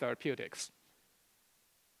covalent therapeutics.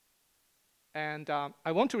 And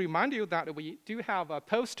I want to remind you that we do have a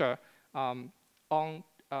poster on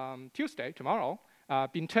Tuesday, tomorrow,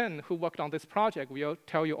 Binten, who worked on this project, will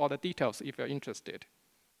tell you all the details if you're interested.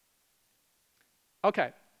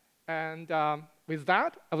 Okay, and with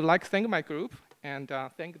that, I would like to thank my group and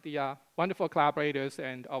thank the wonderful collaborators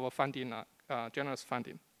and our funding, generous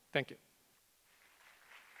funding. Thank you.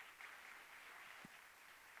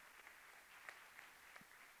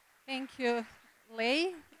 Thank you,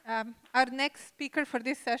 Lei. Our next speaker for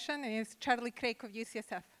this session is Charlie Craik of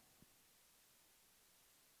UCSF.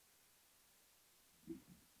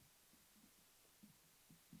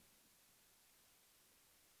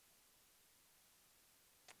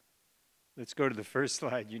 Let's go to the first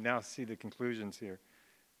slide. You now see the conclusions here.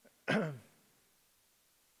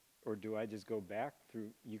 Or do I just go back through?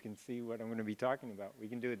 You can see what I'm going to be talking about. We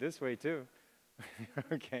can do it this way too.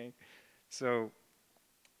 Okay. So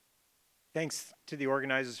thanks to the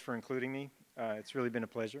organizers for including me. It's really been a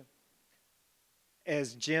pleasure.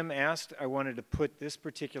 As Jim asked, I wanted to put this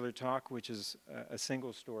particular talk, which is a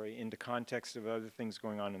single story, into context of other things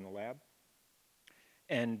going on in the lab.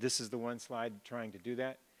 And this is the one slide trying to do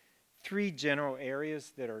that. 3 general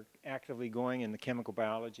areas that are actively going in the chemical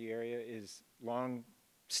biology area is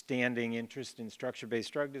long-standing interest in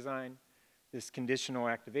structure-based drug design, this conditional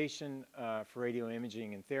activation for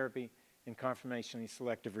radioimaging and therapy, and conformationally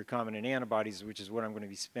selective recombinant antibodies, which is what I'm going to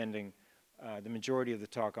be spending the majority of the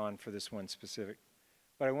talk on for this one specific.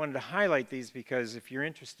 But I wanted to highlight these because if you're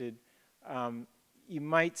interested, you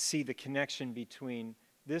might see the connection between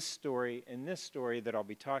this story and this story that I'll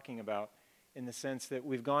be talking about, in the sense that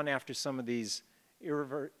we've gone after some of these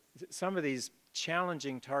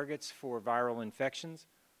challenging targets for viral infections,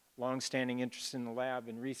 long-standing interest in the lab,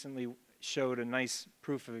 and recently showed a nice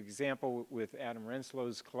proof of example with Adam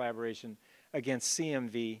Renslow's collaboration against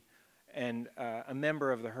CMV, and a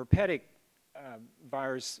member of the herpetic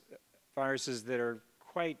viruses that are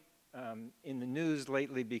quite in the news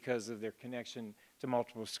lately because of their connection to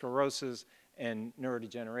multiple sclerosis and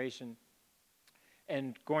neurodegeneration.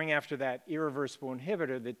 And going after that irreversible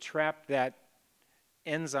inhibitor that trapped that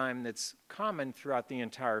enzyme that's common throughout the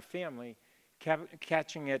entire family,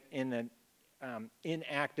 catching it in an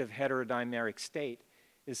inactive heterodimeric state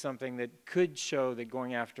is something that could show that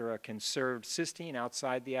going after a conserved cysteine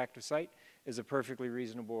outside the active site is a perfectly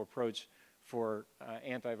reasonable approach for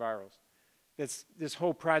antivirals. This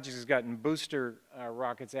whole project has gotten booster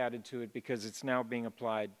rockets added to it because it's now being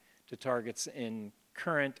applied to targets in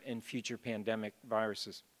current and future pandemic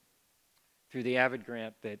viruses through the AVID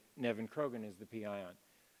grant that Nevin Krogan is the PI on.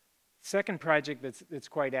 Second project that's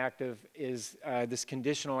quite active is this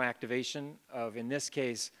conditional activation of, in this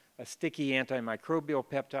case, a sticky antimicrobial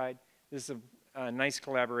peptide. This is a nice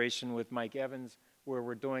collaboration with Mike Evans, where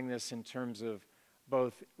we're doing this in terms of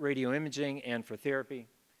both radioimaging and for therapy.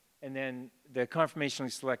 And then the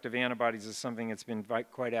conformationally selective antibodies is something that's been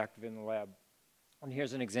quite active in the lab. And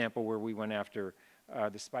here's an example where we went after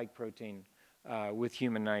the spike protein with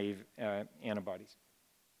human naive antibodies.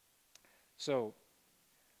 So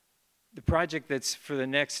the project that's for the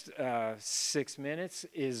next 6 minutes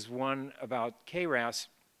is one about K-RAS.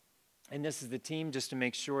 And this is the team just to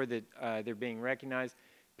make sure that they're being recognized.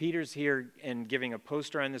 Peter's here and giving a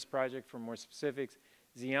poster on this project for more specifics.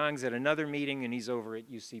 Xiang's at another meeting, and he's over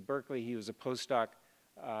at UC Berkeley. He was a postdoc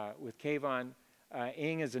with Kevan.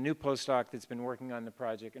 Ing is a new postdoc that's been working on the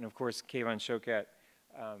project. And of course, Kevan Shokat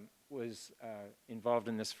was involved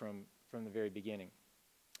in this from the very beginning.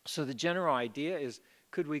 So the general idea is,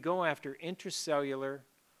 could we go after intracellular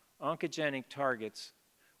oncogenic targets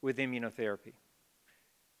with immunotherapy?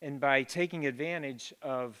 And by taking advantage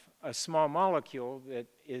of a small molecule that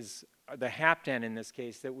is the hapten in this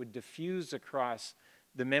case that would diffuse across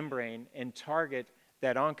the membrane and target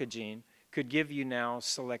that oncogene, could give you now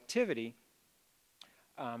selectivity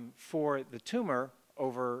for the tumor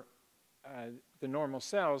over the normal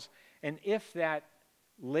cells. And if that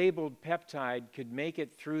labeled peptide could make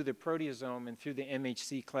it through the proteasome and through the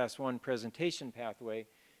MHC class I presentation pathway,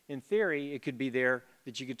 in theory, it could be there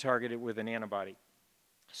that you could target it with an antibody.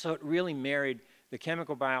 So it really married the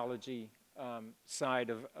chemical biology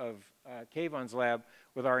side of Kevan's lab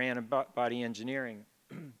with our antibody engineering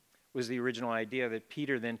was the original idea that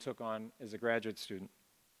Peter then took on as a graduate student.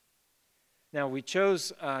 Now, we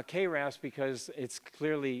chose K-RAS because it's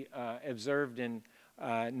clearly observed in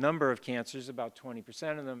a number of cancers, about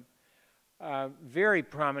 20% of them. Very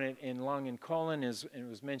prominent in lung and colon, as it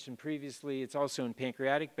was mentioned previously. It's also in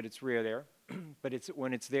pancreatic, but it's rare there. But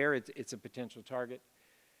when it's there, it's a potential target.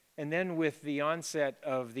 And then with the onset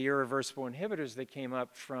of the irreversible inhibitors that came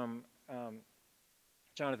up from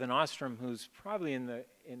Jonathan Ostrom, who's probably in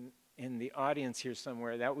the audience here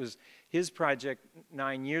somewhere. That was his project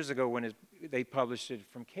 9 years ago when they published it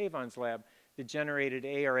from Kevan's lab that generated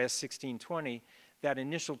ARS 1620, that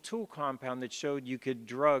initial tool compound that showed you could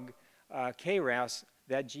drug K-RAS,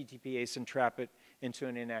 that GTPase, and trap it into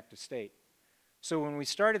an inactive state. So when we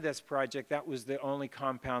started this project, that was the only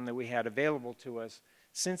compound that we had available to us.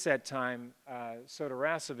 Since that time,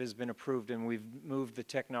 sotorasib has been approved, and we've moved the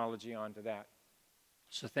technology onto that.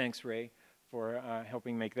 So thanks, Ray, for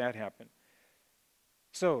helping make that happen.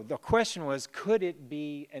 So the question was, could it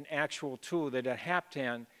be an actual tool that a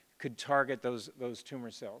hapten could target those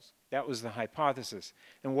tumor cells? That was the hypothesis.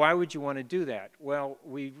 And why would you want to do that? Well,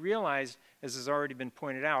 we realized, as has already been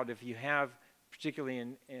pointed out, if you have, particularly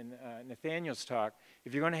in Nathaniel's talk,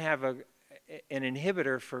 if you're going to have an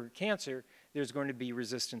inhibitor for cancer, there's going to be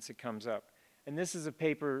resistance that comes up. And this is a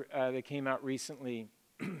paper that came out recently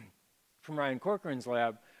from Ryan Corcoran's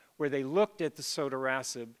lab, where they looked at the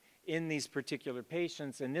sotorasib in these particular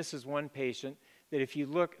patients. And this is one patient that if you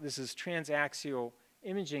look, this is transaxial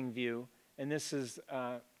imaging view, and this is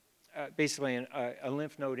basically a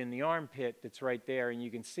lymph node in the armpit that's right there, and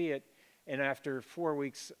you can see it. And after 4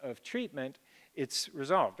 weeks of treatment, it's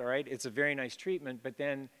resolved, all right? It's a very nice treatment, but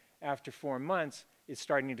then after 4 months, it's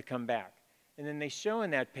starting to come back. And then they show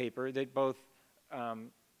in that paper that both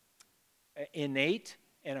innate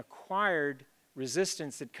and acquired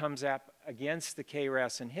resistance that comes up against the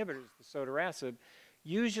K-RAS inhibitors, the sotorasib,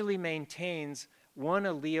 usually maintains one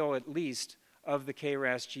allele at least of the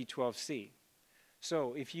K-RAS G12C.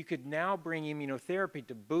 So if you could now bring immunotherapy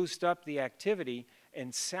to boost up the activity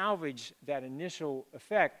and salvage that initial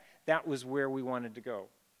effect, that was where we wanted to go.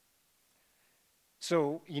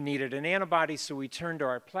 So you needed an antibody, so we turned to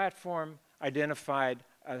our platform, identified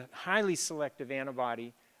a highly selective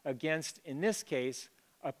antibody against, in this case,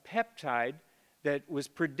 a peptide that was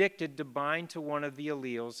predicted to bind to one of the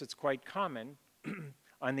alleles. It's quite common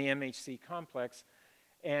on the MHC complex.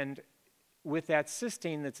 And with that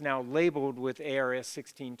cysteine that's now labeled with ARS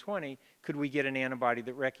 1620, could we get an antibody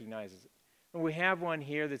that recognizes it? And we have one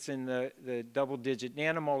here that's in the double-digit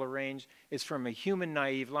nanomolar range. It's from a human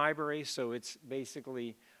naive library, so it's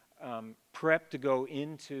basically prepped to go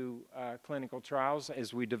into clinical trials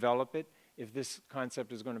as we develop it, if this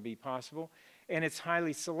concept is going to be possible. And it's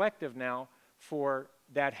highly selective now for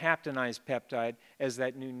that haptenized peptide as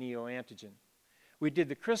that new neoantigen. We did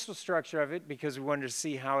the crystal structure of it because we wanted to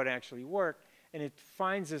see how it actually worked, and it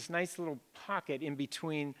finds this nice little pocket in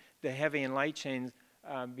between the heavy and light chains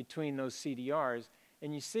between those CDRs,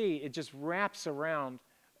 and you see it just wraps around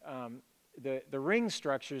the ring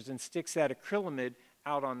structures and sticks that acrylamide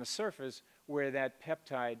out on the surface where that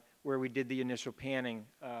peptide, where we did the initial panning,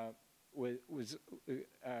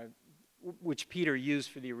 which Peter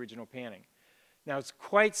used for the original panning. Now it's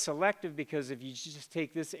quite selective because if you just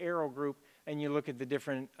take this arrow group and you look at the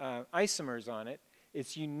different isomers on it,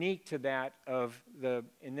 it's unique to that of the,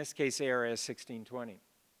 in this case, ARS 1620.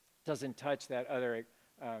 Doesn't touch that other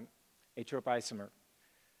atrope isomer.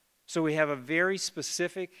 So we have a very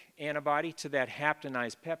specific antibody to that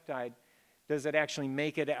haptenized peptide. Does it actually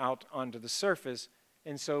make it out onto the surface?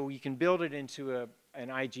 And so you can build it into an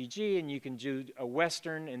IgG, and you can do a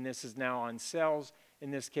Western, and this is now on cells, in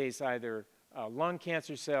this case either lung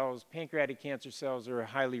cancer cells, pancreatic cancer cells, or a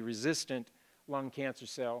highly resistant lung cancer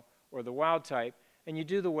cell, or the wild type. And you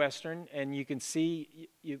do the Western, and you can see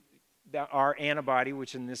that our antibody,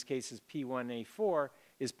 which in this case is P1A4,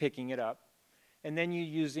 is picking it up. And then you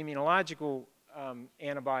use immunological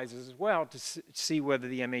antibodies as well to see whether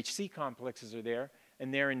the MHC complexes are there,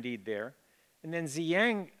 and they're indeed there. And then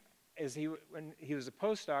Ziyang, when he was a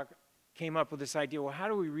postdoc, came up with this idea, well, how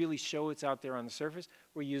do we really show it's out there on the surface?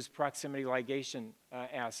 We use proximity ligation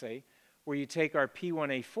assay, where you take our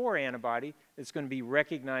P1A4 antibody that's going to be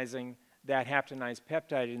recognizing that haptenized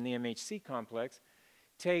peptide in the MHC complex,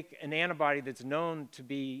 take an antibody that's known to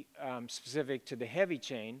be specific to the heavy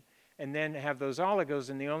chain, and then have those oligos,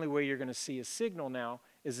 and the only way you're going to see a signal now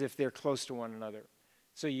is if they're close to one another.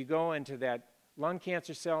 So you go into that lung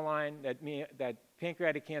cancer cell line, that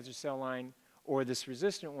pancreatic cancer cell line, or this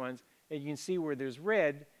resistant ones, and you can see where there's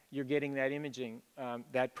red, you're getting that imaging,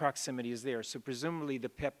 that proximity is there. So presumably the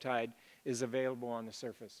peptide is available on the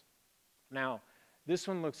surface. Now, this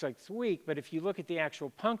one looks like it's weak, but if you look at the actual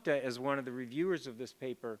puncta, as one of the reviewers of this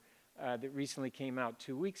paper that recently came out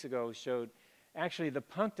 2 weeks ago showed, actually the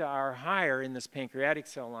puncta are higher in this pancreatic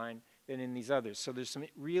cell line than in these others. So there's some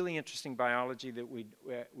really interesting biology that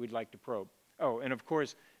we'd like to probe. Oh, and of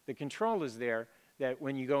course, the control is there, that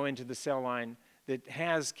when you go into the cell line that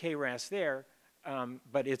has K-RAS there,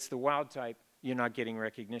 but it's the wild type, you're not getting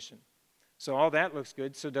recognition. So all that looks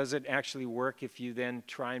good. So does it actually work if you then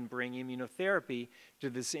try and bring immunotherapy to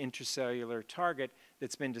this intracellular target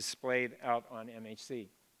that's been displayed out on MHC?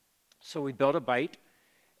 So we built a BiTE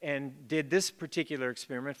and did this particular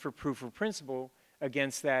experiment for proof of principle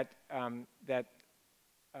against that,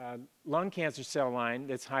 lung cancer cell line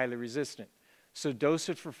that's highly resistant. So dose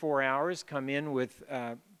it for 4 hours, come in with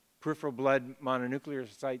peripheral blood mononuclear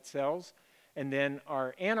cells, and then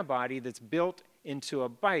our antibody that's built into a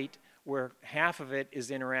BiTE where half of it is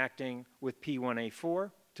interacting with P1A4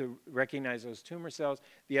 to recognize those tumor cells.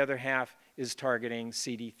 The other half is targeting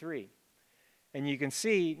CD3. And you can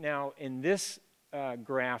see now in this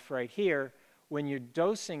graph right here, when you're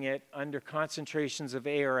dosing it under concentrations of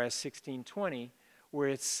ARS 1620, where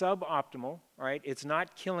it's suboptimal, right? It's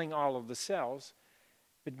not killing all of the cells,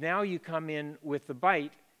 but now you come in with the BiTE,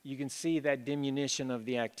 you can see that diminution of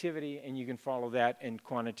the activity, and you can follow that and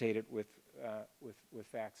quantitate it with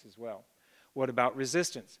facts as well. What about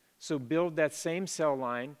resistance? So build that same cell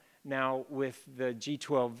line now with the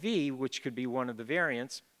G12V, which could be one of the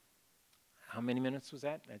variants. How many minutes was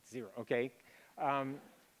that? That's 0, okay.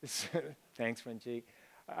 Thanks, Wenji.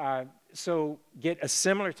 So get a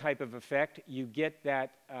similar type of effect. You get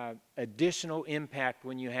that additional impact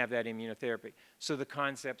when you have that immunotherapy. So the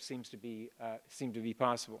concept seemed to be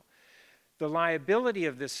possible. The liability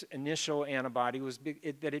of this initial antibody was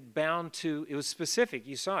that it bound to, it was specific.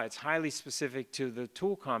 You saw it's highly specific to the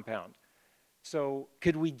tool compound. So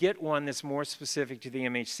could we get one that's more specific to the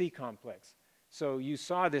MHC complex? So you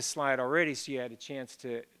saw this slide already, so you had a chance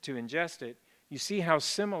to ingest it. You see how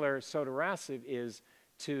similar sotorasib is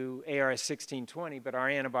to ARS 1620, but our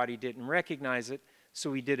antibody didn't recognize it. So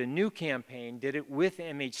we did a new campaign, did it with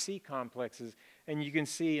MHC complexes, and you can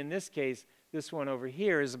see in this case, this one over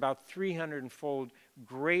here is about 300-fold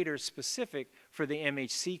greater specific for the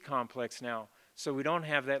MHC complex now. So we don't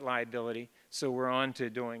have that liability, so we're on to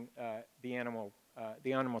doing the animal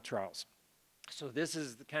trials. So this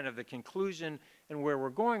is kind of the conclusion and where we're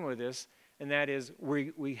going with this, and that is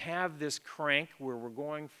we have this crank where we're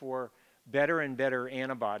going for better and better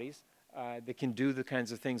antibodies that can do the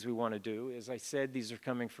kinds of things we want to do. As I said, these are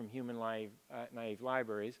coming from human naive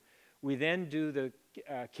libraries. We then do the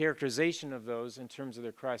characterization of those in terms of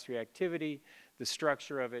their cross-reactivity, the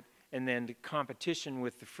structure of it, and then the competition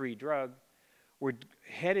with the free drug. We're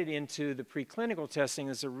headed into the preclinical testing.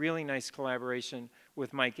 There's a really nice collaboration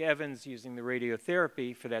with Mike Evans using the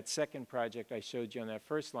radiotherapy for that second project I showed you on that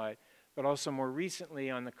first slide, but also more recently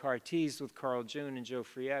on the CAR-Ts with Carl June and Joe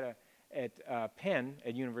Frietta at Penn,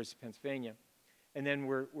 at University of Pennsylvania. And then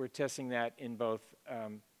we're testing that in both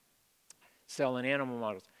cell and animal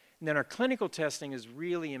models. And then our clinical testing is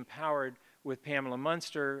really empowered with Pamela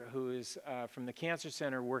Munster, who is from the Cancer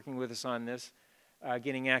Center working with us on this,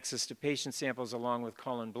 getting access to patient samples along with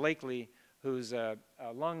Colin Blakely, who's a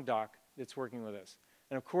lung doc that's working with us.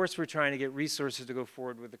 And of course, we're trying to get resources to go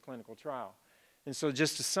forward with the clinical trial. And so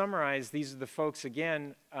just to summarize, these are the folks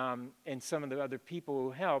again, and some of the other people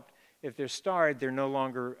who helped. If they're starred, they're no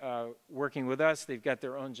longer working with us. They've got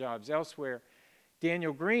their own jobs elsewhere.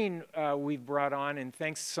 Daniel Green we've brought on, and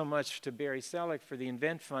thanks so much to Barry Selleck for the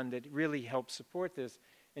Invent Fund that really helped support this.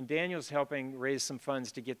 And Daniel's helping raise some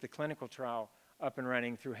funds to get the clinical trial up and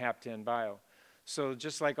running through Hapten Bio. So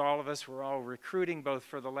just like all of us, we're all recruiting both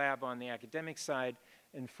for the lab on the academic side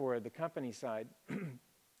and for the company side.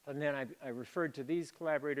 And then I referred to these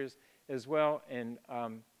collaborators as well, and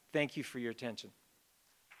thank you for your attention.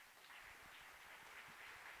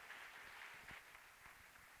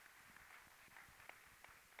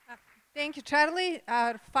 Thank you, Charlie.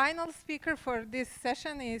 Our final speaker for this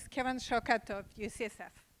session is Kevan Shokat of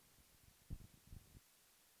UCSF.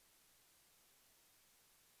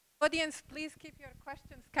 Audience, please keep your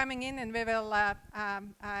questions coming in, and we will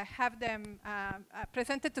have them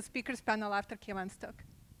presented to speakers panel after Kevan's talk.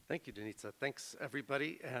 Thank you, Danica. Thanks,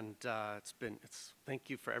 everybody, and thank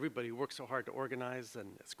you for everybody who worked so hard to organize,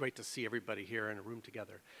 and it's great to see everybody here in a room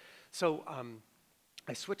together. So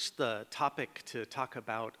I switched the topic to talk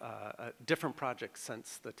about a different project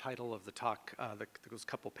since the title of the talk, those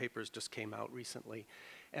couple papers just came out recently,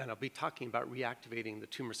 and I'll be talking about reactivating the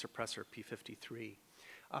tumor suppressor P53.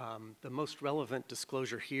 The most relevant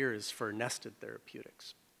disclosure here is for nested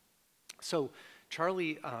therapeutics. So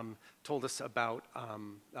Charlie told us about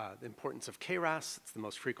the importance of K-RAS. It's the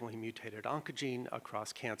most frequently mutated oncogene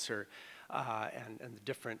across cancer, and the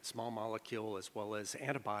different small molecule as well as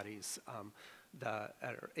antibodies that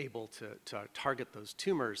are able to target those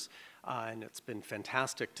tumors. And it's been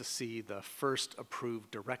fantastic to see the first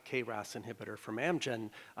approved direct K-RAS inhibitor from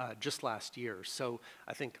Amgen just last year. So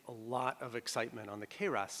I think a lot of excitement on the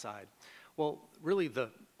K-RAS side. Well, really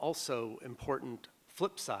also important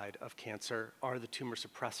flip side of cancer are the tumor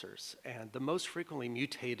suppressors. And the most frequently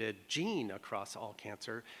mutated gene across all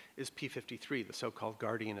cancer is P53, the so-called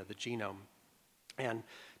guardian of the genome. And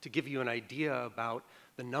to give you an idea about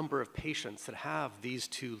the number of patients that have these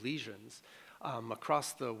two lesions,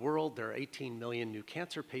 across the world, there are 18 million new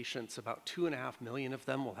cancer patients. About 2.5 million of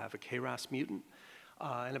them will have a K-RAS mutant,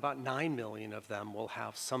 and about 9 million of them will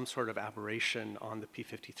have some sort of aberration on the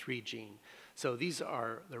P53 gene. So these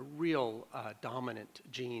are the real dominant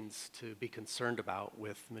genes to be concerned about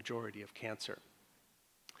with the majority of cancer.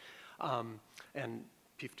 And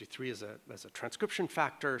P53 is a transcription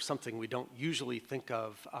factor, something we don't usually think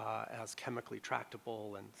of as chemically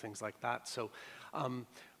tractable and things like that. So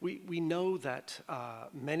we know that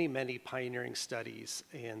many pioneering studies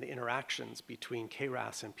in the interactions between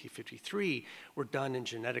K-RAS and P53 were done in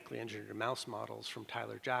genetically engineered mouse models from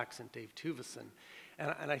Tyler Jacks and Dave Tuvison.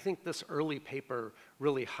 And I think this early paper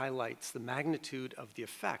really highlights the magnitude of the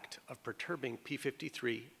effect of perturbing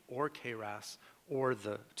P53 or K-RAS or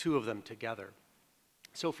the two of them together.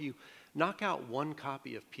 So if you knock out one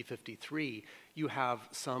copy of P53, you have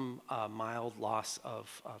some mild loss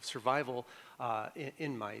of survival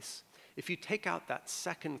in mice. If you take out that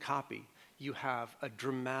second copy, you have a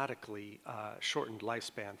dramatically shortened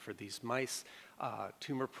lifespan for these mice,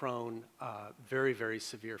 tumor-prone, very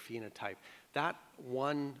severe phenotype. That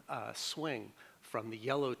one swing from the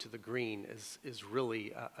yellow to the green is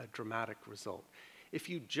really a dramatic result. If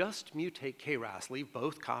you just mutate K-RAS, leave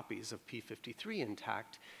both copies of P53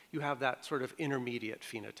 intact, you have that sort of intermediate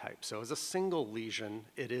phenotype. So as a single lesion,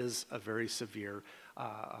 it is a very severe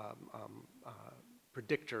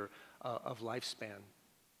predictor of lifespan.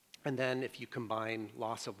 And then if you combine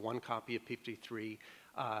loss of one copy of P53,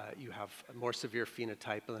 you have a more severe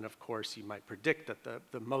phenotype. And then, of course, you might predict that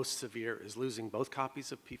the most severe is losing both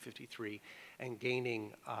copies of P53 and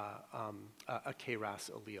gaining a K-RAS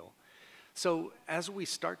allele. So as we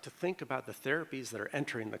start to think about the therapies that are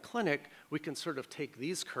entering the clinic, we can sort of take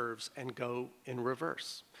these curves and go in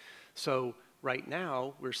reverse. So right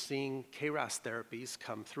now, we're seeing K-RAS therapies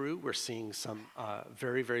come through. We're seeing some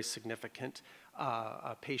very significant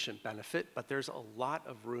patient benefit, but there's a lot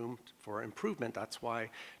of room for improvement. That's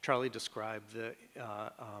why Charlie described the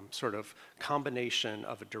sort of combination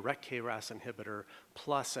of a direct K-RAS inhibitor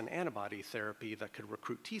plus an antibody therapy that could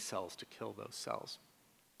recruit T cells to kill those cells.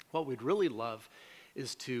 What we'd really love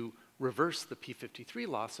is to reverse the P53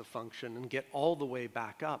 loss of function and get all the way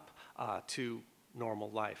back up to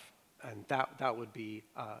normal life. And that would be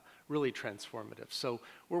really transformative. So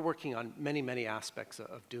we're working on many aspects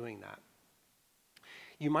of doing that.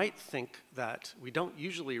 You might think that we don't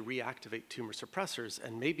usually reactivate tumor suppressors,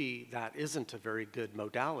 and maybe that isn't a very good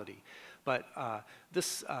modality. But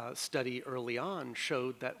this study early on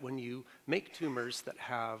showed that when you make tumors that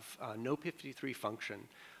have no P53 function,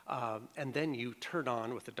 and then you turn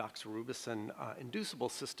on with a doxorubicin inducible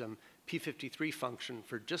system P53 function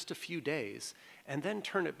for just a few days, and then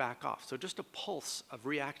turn it back off. So just a pulse of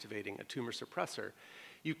reactivating a tumor suppressor,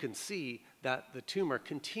 you can see that the tumor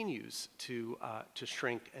continues to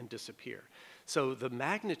shrink and disappear. So the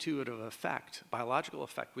magnitude of effect, biological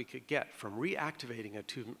effect we could get from reactivating a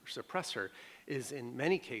tumor suppressor is in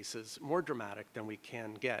many cases more dramatic than we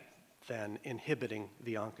can get than inhibiting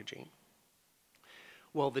the oncogene.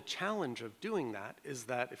 Well, the challenge of doing that is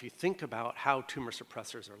that if you think about how tumor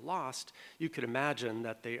suppressors are lost, you could imagine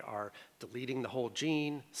that they are deleting the whole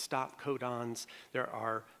gene, stop codons. There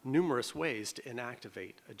are numerous ways to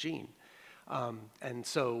inactivate a gene. And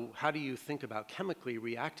so how do you think about chemically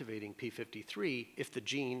reactivating P53 if the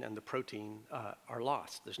gene and the protein are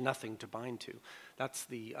lost? There's nothing to bind to. That's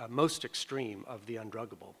the most extreme of the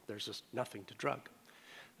undruggable. There's just nothing to drug.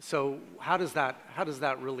 So how does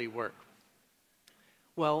that really work?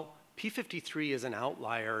 Well, P53 is an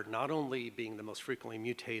outlier, not only being the most frequently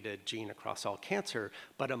mutated gene across all cancer,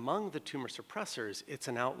 but among the tumor suppressors, it's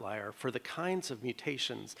an outlier for the kinds of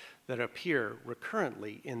mutations that appear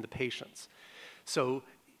recurrently in the patients. So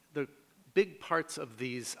the big parts of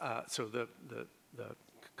these, the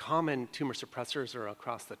common tumor suppressors are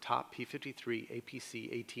across the top, P53,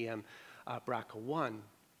 APC, ATM, BRCA1.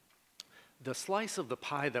 The slice of the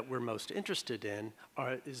pie that we're most interested in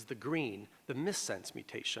is the green, the missense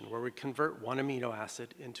mutation, where we convert one amino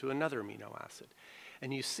acid into another amino acid.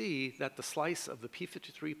 And you see that the slice of the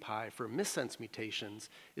P53 pie for missense mutations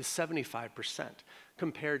is 75%,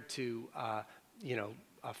 compared to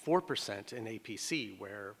 4% in APC,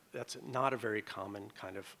 where that's not a very common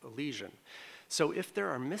kind of lesion. So if there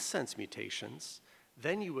are missense mutations,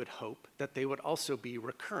 then you would hope that they would also be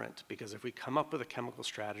recurrent, because if we come up with a chemical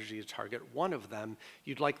strategy to target one of them,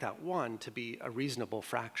 you'd like that one to be a reasonable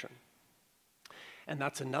fraction. And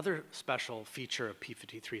that's another special feature of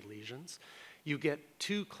p53 lesions. You get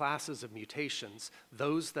two classes of mutations,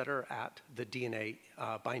 those that are at the DNA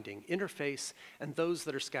binding interface and those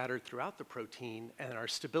that are scattered throughout the protein and are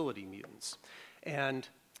stability mutants. And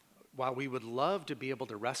while we would love to be able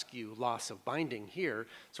to rescue loss of binding here,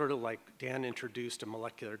 sort of like Dan introduced a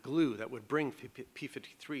molecular glue that would bring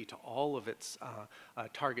p53 to all of its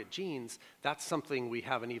target genes, that's something we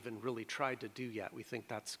haven't even really tried to do yet. We think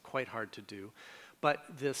that's quite hard to do. But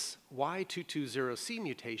this Y220C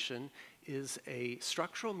mutation is a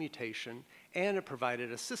structural mutation, and it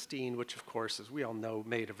provided a cysteine, which of course, as we all know,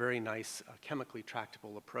 made a very nice chemically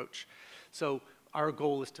tractable approach. So our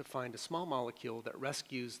goal is to find a small molecule that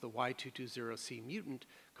rescues the Y220C mutant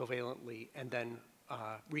covalently and then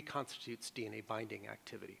reconstitutes DNA binding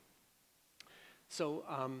activity. So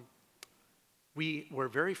we were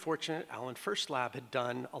very fortunate. Alan First Lab had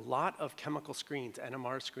done a lot of chemical screens,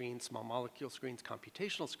 NMR screens, small molecule screens,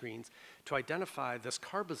 computational screens, to identify this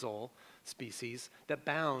carbazole species that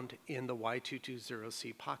bound in the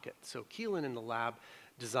Y220C pocket. So Keelan in the lab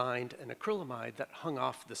designed an acrylamide that hung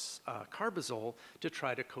off this carbazole to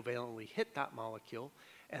try to covalently hit that molecule.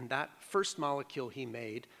 And that first molecule he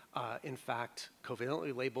made, in fact,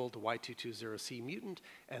 covalently labeled Y220C mutant,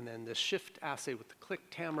 and then the shift assay with the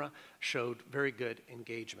click TAMRA showed very good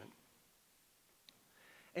engagement.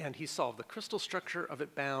 And he solved the crystal structure of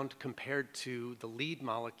it bound compared to the lead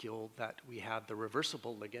molecule that we had, the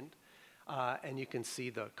reversible ligand. And you can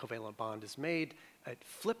see the covalent bond is made. It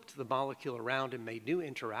flipped the molecule around and made new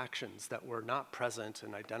interactions that were not present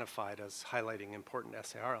and identified as highlighting important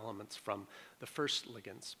SAR elements from the first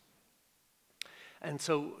ligands. And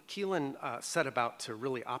so Keelan set about to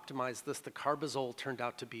really optimize this. The carbazole turned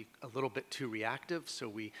out to be a little bit too reactive, so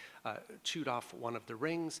we chewed off one of the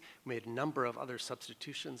rings, made a number of other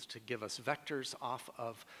substitutions to give us vectors off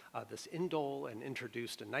of this indole, and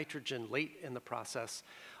introduced a nitrogen late in the process.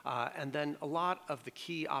 And then a lot of the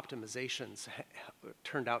key optimizations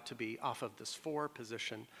turned out to be off of this 4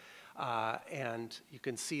 position. And you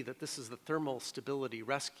can see that this is the thermal stability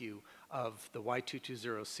rescue of the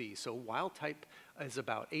Y220C. So wild type is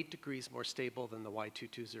about 8 degrees more stable than the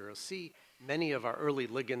Y220C. Many of our early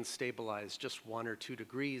ligands stabilized just 1 or 2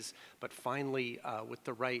 degrees, but finally, with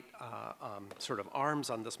the right sort of arms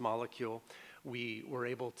on this molecule, we were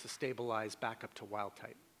able to stabilize back up to wild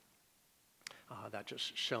type. That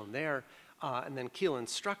just shown there. And then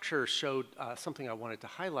Keelan's structure showed something I wanted to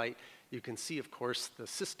highlight. You can see, of course, the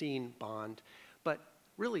cysteine bond, but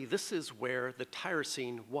really this is where the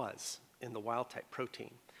tyrosine was in the wild-type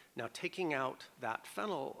protein. Now, taking out that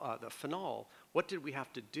phenol, the phenol, what did we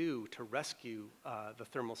have to do to rescue the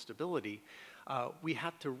thermal stability? We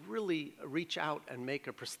had to really reach out and make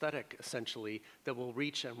a prosthetic, essentially, that will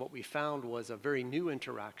reach, and what we found was a very new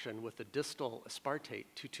interaction with the distal aspartate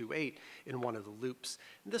 228 in one of the loops.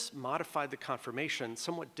 And this modified the conformation,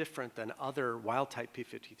 somewhat different than other wild-type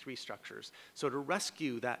p53 structures. So to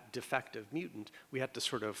rescue that defective mutant, we had to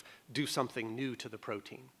sort of do something new to the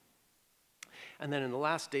protein. And then in the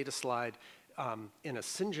last data slide, in a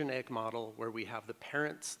syngeneic model where we have the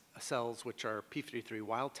parent cells, which are p53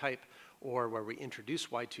 wild type, or where we introduce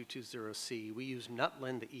Y220C, we use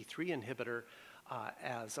Nutlin, the E3 inhibitor,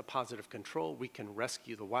 as a positive control. We can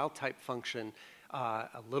rescue the wild type function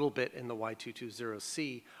a little bit in the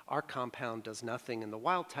Y220C. Our compound does nothing in the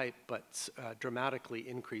wild type, but dramatically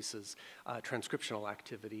increases transcriptional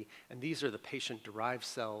activity. And these are the patient-derived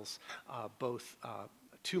cells, both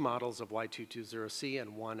 2 models of Y220C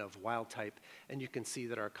and 1 of wild type, and you can see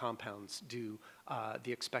that our compounds do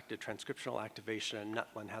the expected transcriptional activation, and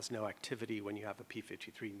Nutlin has no activity when you have a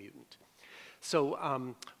p53 mutant.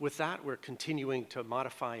 So with that, we're continuing to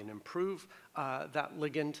modify and improve that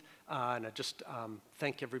ligand, and I just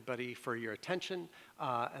thank everybody for your attention,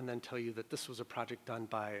 and then tell you that this was a project done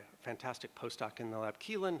by a fantastic postdoc in the lab,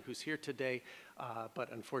 Keelan, who's here today,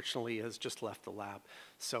 but unfortunately has just left the lab.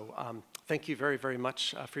 So thank you very, very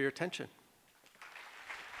much for your attention.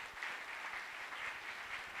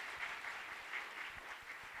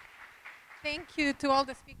 Thank you to all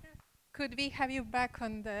the speakers. Could we have you back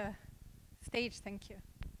on the stage? Thank you.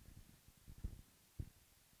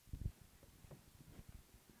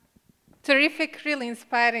 Terrific, really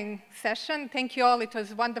inspiring session. Thank you all. It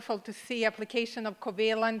was wonderful to see application of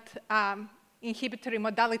covalent inhibitory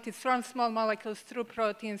modalities from small molecules through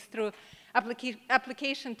proteins, through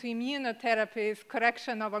application to immunotherapies,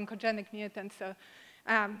 correction of oncogenic mutants. So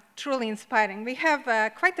truly inspiring. We have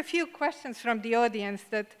quite a few questions from the audience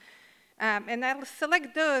that And I'll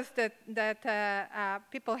select those that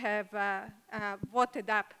people have voted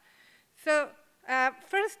up. So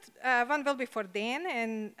first one will be for Dan,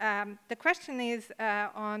 and the question is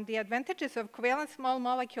on the advantages of covalent small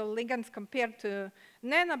molecule ligands compared to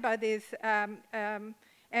nanobodies,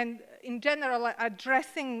 and in general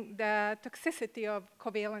addressing the toxicity of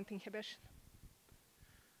covalent inhibition.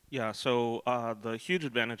 Yeah, so the huge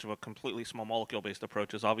advantage of a completely small molecule-based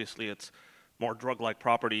approach is obviously its more drug-like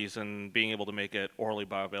properties and being able to make it orally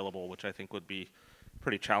bioavailable, which I think would be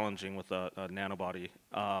pretty challenging with a nanobody.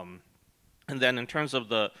 And then in terms of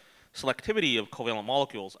the selectivity of covalent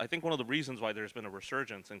molecules, I think one of the reasons why there's been a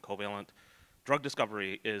resurgence in covalent drug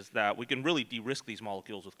discovery is that we can really de-risk these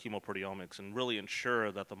molecules with chemoproteomics and really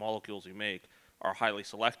ensure that the molecules we make are highly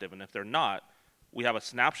selective. And if they're not, we have a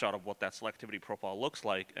snapshot of what that selectivity profile looks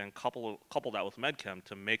like and couple that with medchem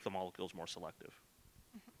to make the molecules more selective.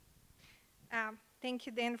 Thank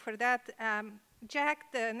you, Dan, for that.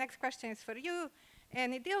 Jack, the next question is for you,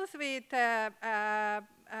 and it deals with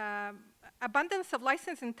abundance of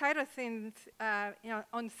lysines and tyrosines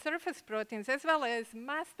on surface proteins, as well as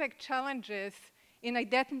mass spec challenges in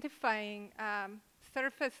identifying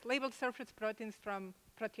labeled surface proteins from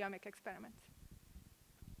proteomic experiments.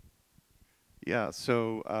 Yeah,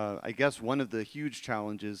 so I guess one of the huge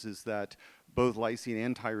challenges is that both lysine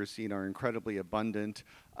and tyrosine are incredibly abundant.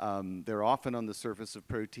 They're often on the surface of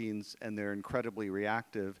proteins, and they're incredibly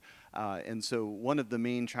reactive. And so one of the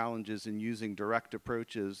main challenges in using direct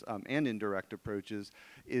approaches and indirect approaches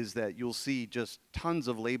is that you'll see just tons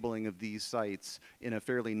of labeling of these sites in a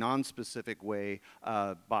fairly non-specific way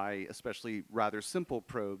by especially rather simple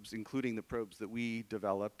probes, including the probes that we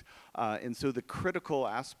developed. And so the critical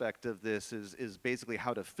aspect of this is basically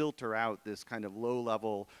how to filter out this kind of low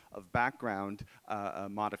level of background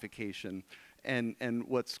modification. And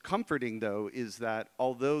what's comforting, though, is that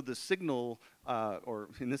although the signal, or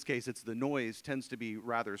in this case it's the noise, tends to be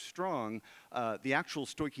rather strong, the actual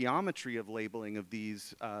stoichiometry of labeling of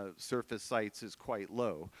these surface sites is quite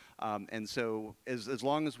low. And so as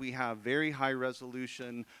long as we have very high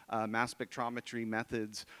resolution mass spectrometry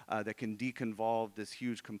methods that can deconvolve this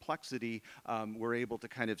huge complexity, we're able to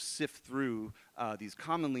kind of sift through these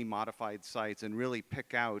commonly modified sites and really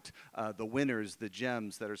pick out the winners, the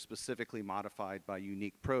gems that are specifically modified by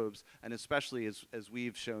unique probes, and especially as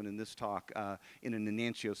we've shown in this talk, in an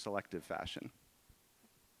enantioselective fashion.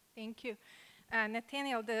 Thank you.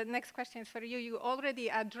 Nathanael, the next question is for you. You already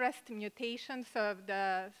addressed mutations of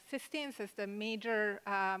the cysteines as the major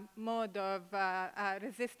mode of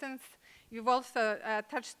resistance. You've also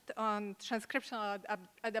touched on transcriptional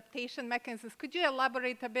adaptation mechanisms. Could you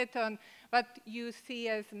elaborate a bit on what you see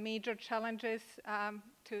as major challenges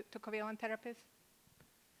to covalent therapies?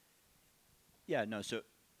 Yeah, no, so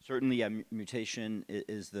certainly mutation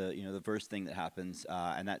is the first thing that happens,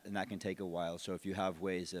 and that can take a while. So if you have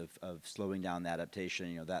ways of slowing down the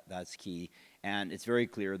adaptation, that's key. And it's very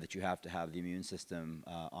clear that you have to have the immune system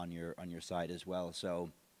on your side as well. So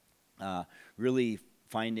really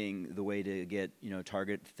finding the way to get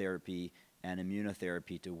target therapy and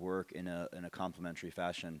immunotherapy to work in a complementary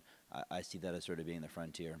fashion, I see that as sort of being the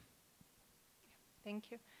frontier.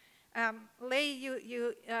 Thank you. Lei,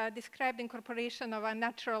 you described incorporation of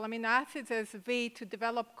unnatural amino acids as a way to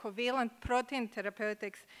develop covalent protein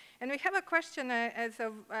therapeutics. And we have a question as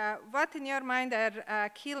of what in your mind are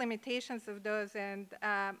key limitations of those, and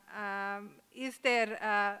is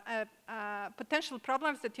there potential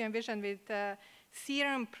problems that you envision with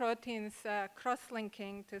serum proteins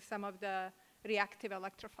cross-linking to some of the reactive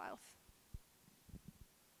electrophiles?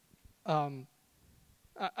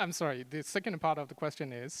 I'm sorry, the second part of the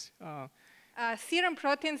question is? Serum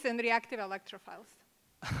proteins and reactive electrophiles.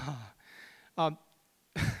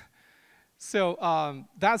 So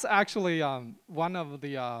that's actually one of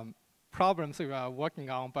the problems we are working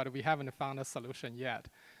on, but we haven't found a solution yet.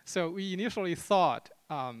 So we initially thought,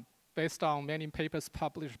 based on many papers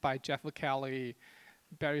published by Jeff Kelly,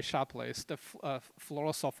 Barry Sharpless, the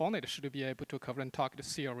fluorosulfonate should be able to covalent target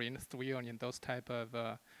serine, threonine, those type of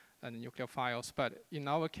nucleophiles. But in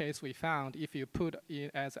our case, we found if you put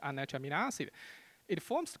it as an unnatural amino acid, it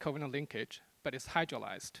forms the covalent linkage, but it's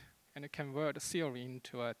hydrolyzed, and it converts serine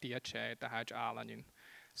to a DHA, dihydroalanine.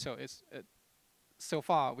 So it's so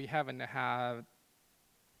far we don't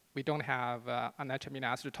have unnatural amino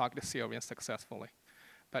acid to target serine successfully.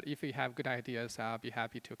 But if you have good ideas, I'll be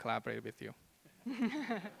happy to collaborate with you.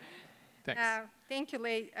 Thanks. Thank you,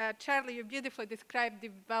 Lei. Charlie, you beautifully described the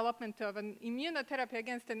development of an immunotherapy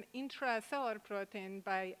against an intracellular protein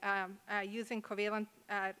by using covalent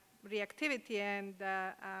reactivity and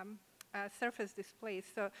surface displays.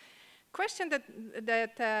 So question that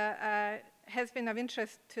has been of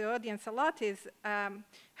interest to the audience a lot is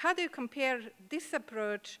how do you compare this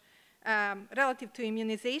approach relative to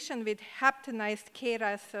immunization with haptenized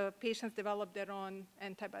K-RAS so patients develop their own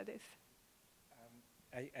antibodies?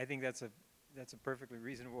 I think that's a perfectly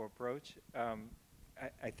reasonable approach.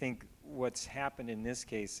 I think what's happened in this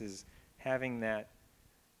case is having that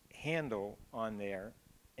handle on there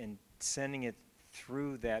and sending it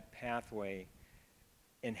through that pathway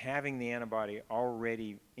and having the antibody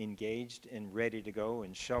already engaged and ready to go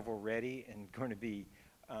and shovel ready and going to be,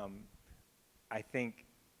 I think,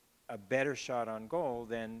 a better shot on goal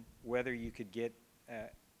than whether you could get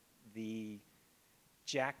the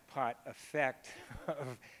jackpot effect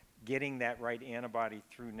of getting that right antibody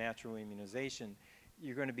through natural immunization.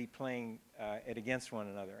 You're going to be playing it against one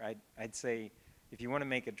another. I'd say if you want to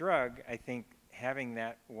make a drug, I think having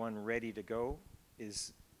that one ready to go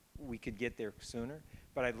is, we could get there sooner.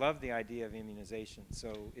 But I love the idea of immunization.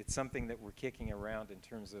 So it's something that we're kicking around in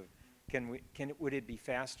terms of, would it be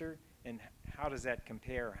faster? And how does that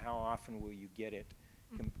compare? How often will you get it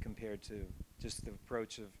compared to just the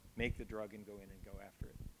approach of make the drug and go in and go after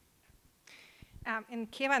it?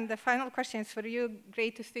 And Kevan, the final question is for you.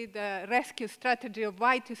 Great to see the rescue strategy of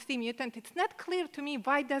Y2C mutant. It's not clear to me,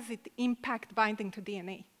 why does it impact binding to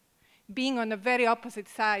DNA, being on the very opposite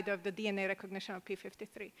side of the DNA recognition of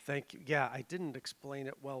P53? Thank you. Yeah, I didn't explain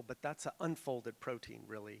it well, but that's an unfolded protein,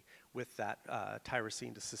 really, with that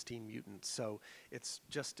tyrosine to cysteine mutant. So it's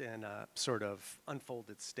just in a sort of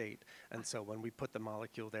unfolded state. And so when we put the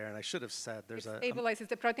molecule there, and I should have said there's it stabilizes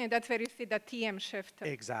the protein. That's where you see the TM shift.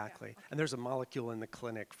 Exactly. Yeah. Okay. And there's a molecule in the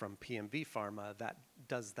clinic from PMV Pharma that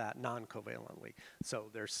does that non-covalently. So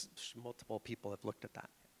there's multiple people have looked at that.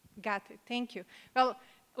 Got it. Thank you. Well,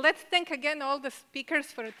 let's thank again all the speakers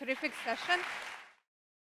for a terrific session.